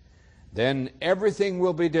 then everything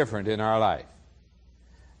will be different in our life.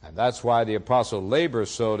 And that's why the apostle labors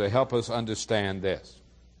so to help us understand this.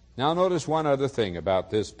 Now notice one other thing about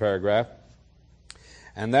this paragraph,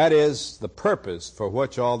 and that is the purpose for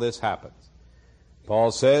which all this happens.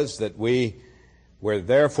 Paul says that we were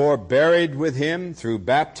therefore buried with Him through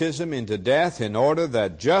baptism into death, in order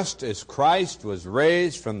that just as Christ was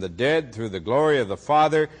raised from the dead through the glory of the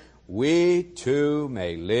Father, we too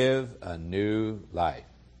may live a new life.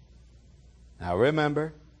 Now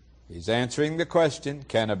remember, he's answering the question,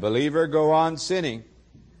 can a believer go on sinning?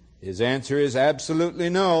 His answer is absolutely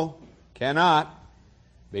no, cannot,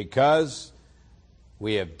 because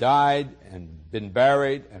we have died and been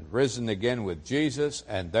buried and risen again with Jesus,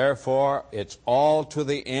 and therefore it's all to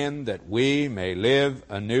the end that we may live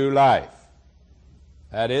a new life.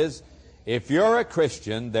 That is, if you're a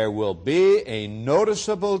Christian, there will be a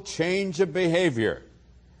noticeable change of behavior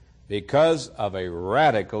because of a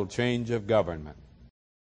radical change of government.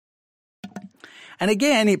 And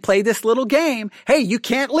again, he played this little game. Hey, you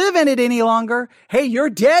can't live in it any longer. Hey, you're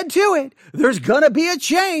dead to it. There's going to be a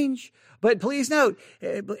change. But please note,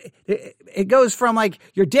 it goes from like,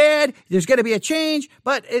 you're dead, there's going to be a change,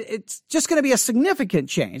 but it's just going to be a significant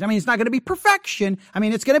change. I mean, it's not going to be perfection. I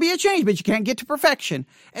mean, it's going to be a change, but you can't get to perfection.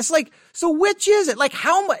 It's like, so which is it? Like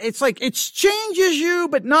how much? It's like, it changes you,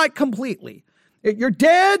 but not completely. You're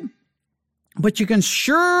dead, but you can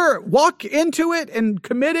sure walk into it and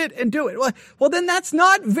commit it and do it. Well, then that's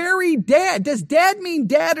not very dead. Does dead mean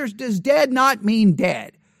dead, or does dead not mean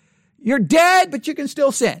dead? You're dead, but you can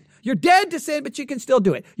still sin. You're dead to sin, but you can still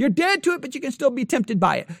do it. You're dead to it, but you can still be tempted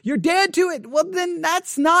by it. You're dead to it. Well, then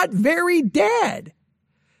that's not very dead.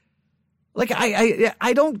 Like,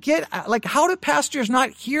 I don't get, like, how do pastors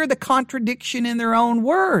not hear the contradiction in their own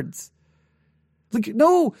words? Like,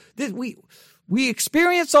 no, we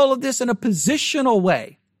experience all of this in a positional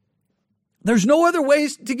way. There's no other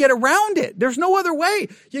ways to get around it. There's no other way.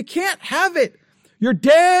 You can't have it. You're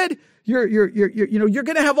dead. You're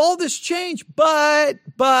going to have all this change, but,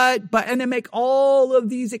 and then make all of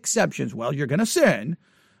these exceptions. Well, you're going to sin,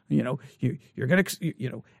 you're going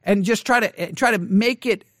to, and just try to make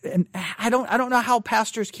it. And I don't know how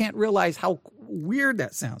pastors can't realize how weird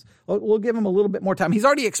that sounds. We'll give him a little bit more time. He's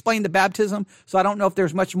already explained the baptism, so I don't know if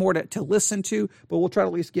there's much more to listen to, but we'll try to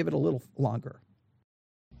at least give it a little longer.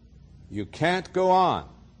 You can't go on.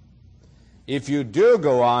 If you do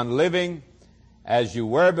go on living as you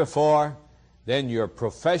were before, then your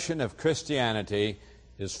profession of Christianity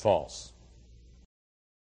is false.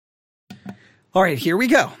 All right, here we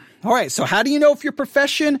go. All right, so how do you know if your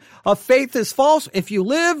profession of faith is false? If you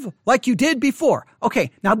live like you did before. Okay,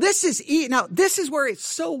 now this is where it's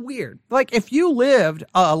so weird. Like if you lived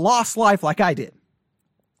a lost life like I did,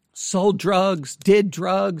 sold drugs, did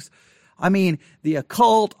drugs, I mean, the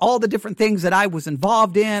occult, all the different things that I was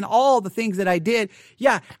involved in, all the things that I did.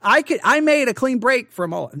 Yeah, I made a clean break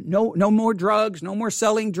from all, no more drugs, no more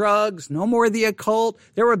selling drugs, no more of the occult.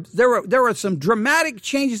 There were some dramatic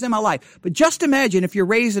changes in my life. But just imagine if you're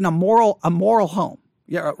raised in a moral home.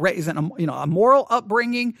 You're raised in a moral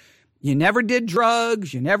upbringing. You never did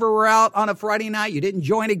drugs. You never were out on a Friday night. You didn't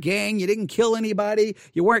join a gang. You didn't kill anybody.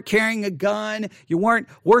 You weren't carrying a gun. You weren't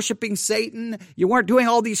worshiping Satan. You weren't doing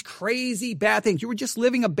all these crazy bad things. You were just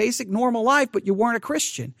living a basic normal life, but you weren't a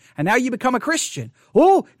Christian. And now you become a Christian.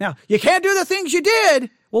 Oh, now you can't do the things you did.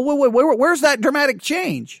 Well, where's that dramatic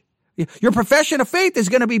change? Your profession of faith is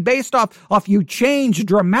going to be based off you change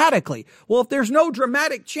dramatically. Well, if there's no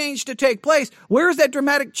dramatic change to take place, where's that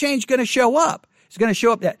dramatic change going to show up? It's going to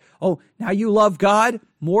show up that, oh, now you love God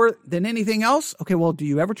more than anything else. Okay, well, do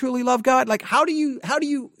you ever truly love God? Like, how do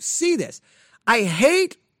you see this? I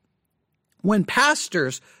hate when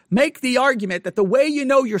pastors make the argument that the way you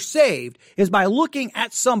know you're saved is by looking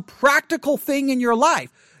at some practical thing in your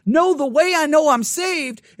life. No, the way I know I'm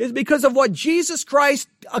saved is because of what Jesus Christ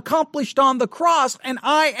accomplished on the cross, and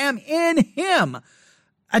I am in him.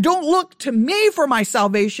 I don't look to me for my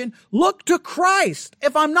salvation. Look to Christ.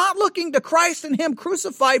 If I'm not looking to Christ and him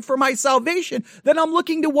crucified for my salvation, then I'm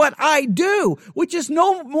looking to what I do, which is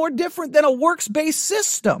no more different than a works-based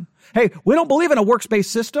system. Hey, we don't believe in a works-based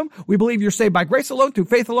system. We believe you're saved by grace alone, through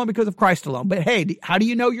faith alone, because of Christ alone. But hey, how do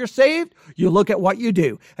you know you're saved? You look at what you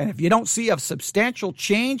do. And if you don't see a substantial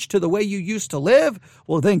change to the way you used to live,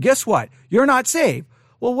 well, then guess what? You're not saved.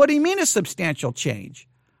 Well, what do you mean a substantial change?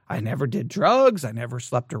 I never did drugs. I never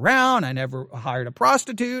slept around. I never hired a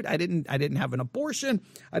prostitute. I didn't have an abortion.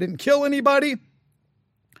 I didn't kill anybody.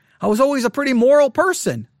 I was always a pretty moral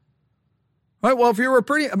person. Right? Well, if you were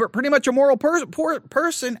pretty much a moral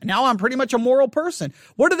person, now I'm pretty much a moral person.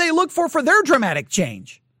 What do they look for their dramatic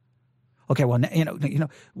change? Okay, well,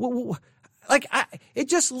 it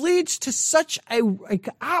just leads to such a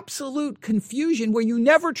absolute confusion where you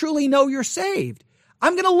never truly know you're saved.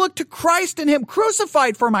 I'm going to look to Christ and him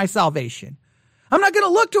crucified for my salvation. I'm not going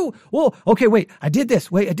to look to, well, okay, wait, I did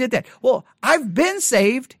this. Wait, I did that. Well, I've been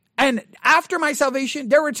saved. And after my salvation,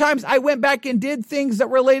 there were times I went back and did things that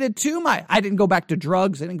related to I didn't go back to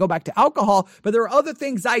drugs. I didn't go back to alcohol, but there were other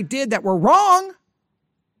things I did that were wrong.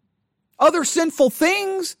 Other sinful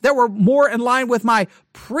things that were more in line with my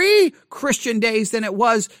pre-Christian days than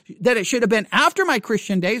it should have been after my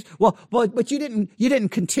Christian days. Well, but you didn't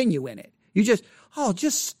continue in it. You just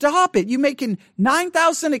stop it. You're making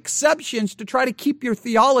 9,000 exceptions to try to keep your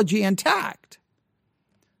theology intact.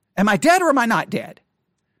 Am I dead or am I not dead?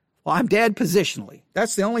 Well, I'm dead positionally.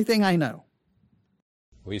 That's the only thing I know.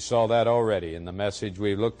 We saw that already in the message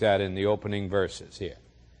we looked at in the opening verses here,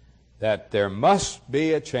 that there must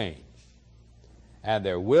be a change, and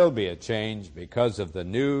there will be a change because of the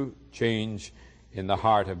new change in the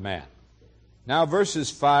heart of man. Now,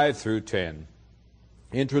 verses 5 through 10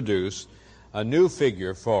 introduce a new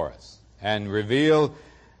figure for us and reveal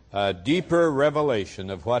a deeper revelation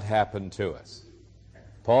of what happened to us.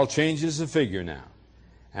 Paul changes the figure now.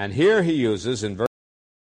 And here he uses in verse...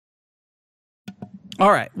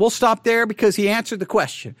 All right, we'll stop there because he answered the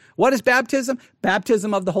question. What is baptism?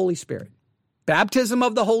 Baptism of the Holy Spirit. Baptism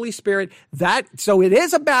of the Holy Spirit. So it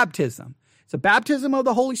is a baptism. It's a baptism of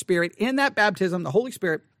the Holy Spirit. In that baptism, the Holy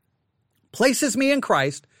Spirit places me in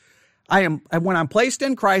Christ. When I'm placed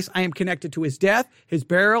in Christ, I am connected to his death, his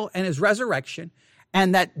burial, and his resurrection.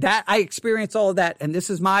 And that I experience all of that. And this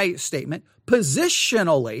is my statement.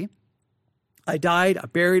 Positionally, I died, I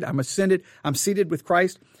buried, I'm ascended, I'm seated with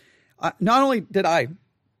Christ. Not only did I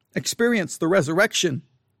experience the resurrection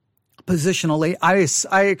positionally,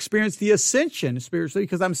 I experienced the ascension spiritually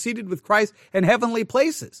because I'm seated with Christ in heavenly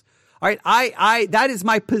places. All right, that is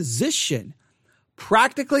my position.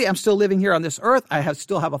 Practically, I'm still living here on this earth.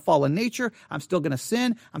 Still have a fallen nature. I'm still going to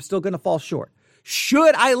sin. I'm still going to fall short.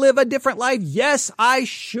 Should I live a different life? Yes, I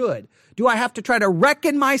should. Do I have to try to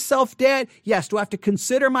reckon myself dead? Yes. Do I have to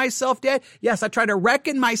consider myself dead? Yes, I try to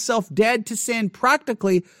reckon myself dead to sin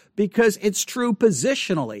practically because it's true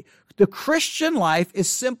positionally. The Christian life is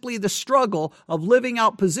simply the struggle of living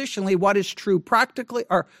out positionally what is true practically,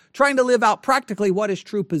 or trying to live out practically what is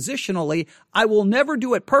true positionally. I will never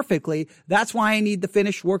do it perfectly. That's why I need the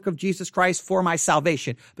finished work of Jesus Christ for my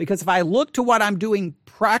salvation. Because if I look to what I'm doing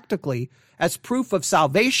practically as proof of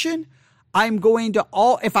salvation,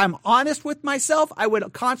 if I'm honest with myself, I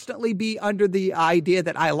would constantly be under the idea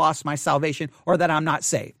that I lost my salvation or that I'm not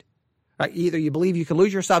saved. Right? Either you believe you can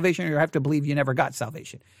lose your salvation or you have to believe you never got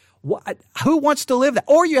salvation. Who wants to live that?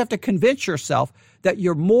 Or you have to convince yourself that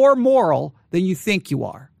you're more moral than you think you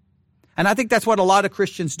are. And I think that's what a lot of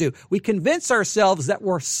Christians do. We convince ourselves that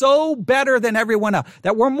we're so better than everyone else,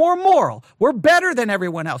 that we're more moral, we're better than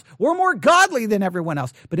everyone else, we're more godly than everyone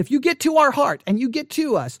else. But if you get to our heart and you get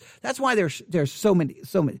to us, that's why there's so many,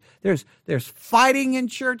 there's fighting in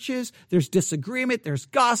churches, there's disagreement, there's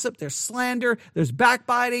gossip, there's slander, there's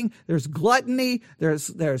backbiting, there's gluttony,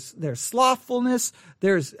 there's slothfulness,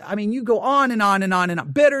 you go on and on and on and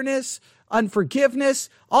on, bitterness, unforgiveness,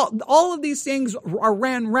 all of these things are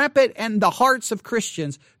ran rampant in the hearts of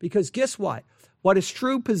Christians because guess what? What is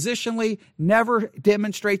true positionally never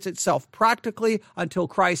demonstrates itself practically until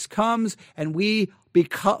Christ comes and we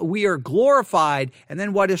are glorified, and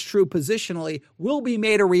then what is true positionally will be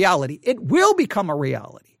made a reality. It will become a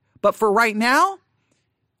reality. But for right now,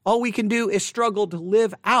 all we can do is struggle to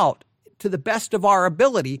live out to the best of our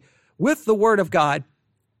ability with the Word of God,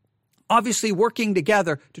 obviously working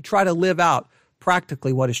together to try to live out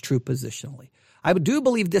practically what is true positionally. I do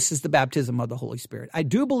believe this is the baptism of the Holy Spirit. I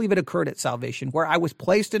do believe it occurred at salvation, where I was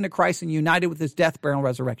placed into Christ and united with his death, burial, and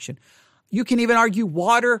resurrection. You can even argue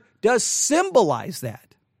water does symbolize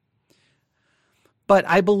that. But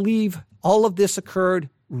I believe all of this occurred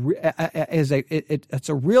it's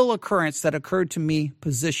a real occurrence that occurred to me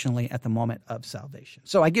positionally at the moment of salvation.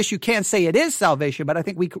 So I guess you can say it is salvation, but I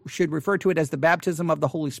think we should refer to it as the baptism of the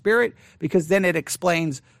Holy Spirit because then it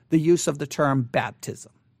explains the use of the term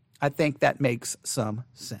baptism. I think that makes some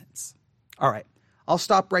sense. All right, I'll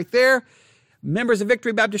stop right there. Members of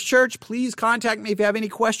Victory Baptist Church, please contact me if you have any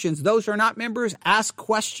questions. Those who are not members, ask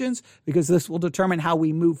questions because this will determine how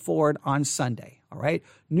we move forward on Sunday. All right.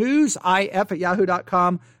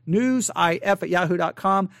 newsif@yahoo.com.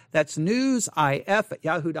 newsif@yahoo.com. That's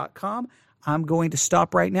newsif@yahoo.com. I'm going to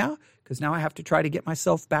stop right now because now I have to try to get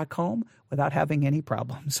myself back home without having any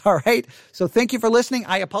problems. All right. So thank you for listening.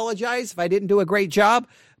 I apologize if I didn't do a great job,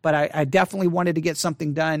 but I definitely wanted to get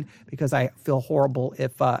something done because I feel horrible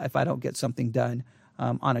if I don't get something done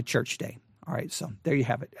on a church day. All right. So there you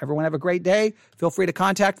have it. Everyone have a great day. Feel free to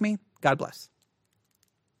contact me. God bless.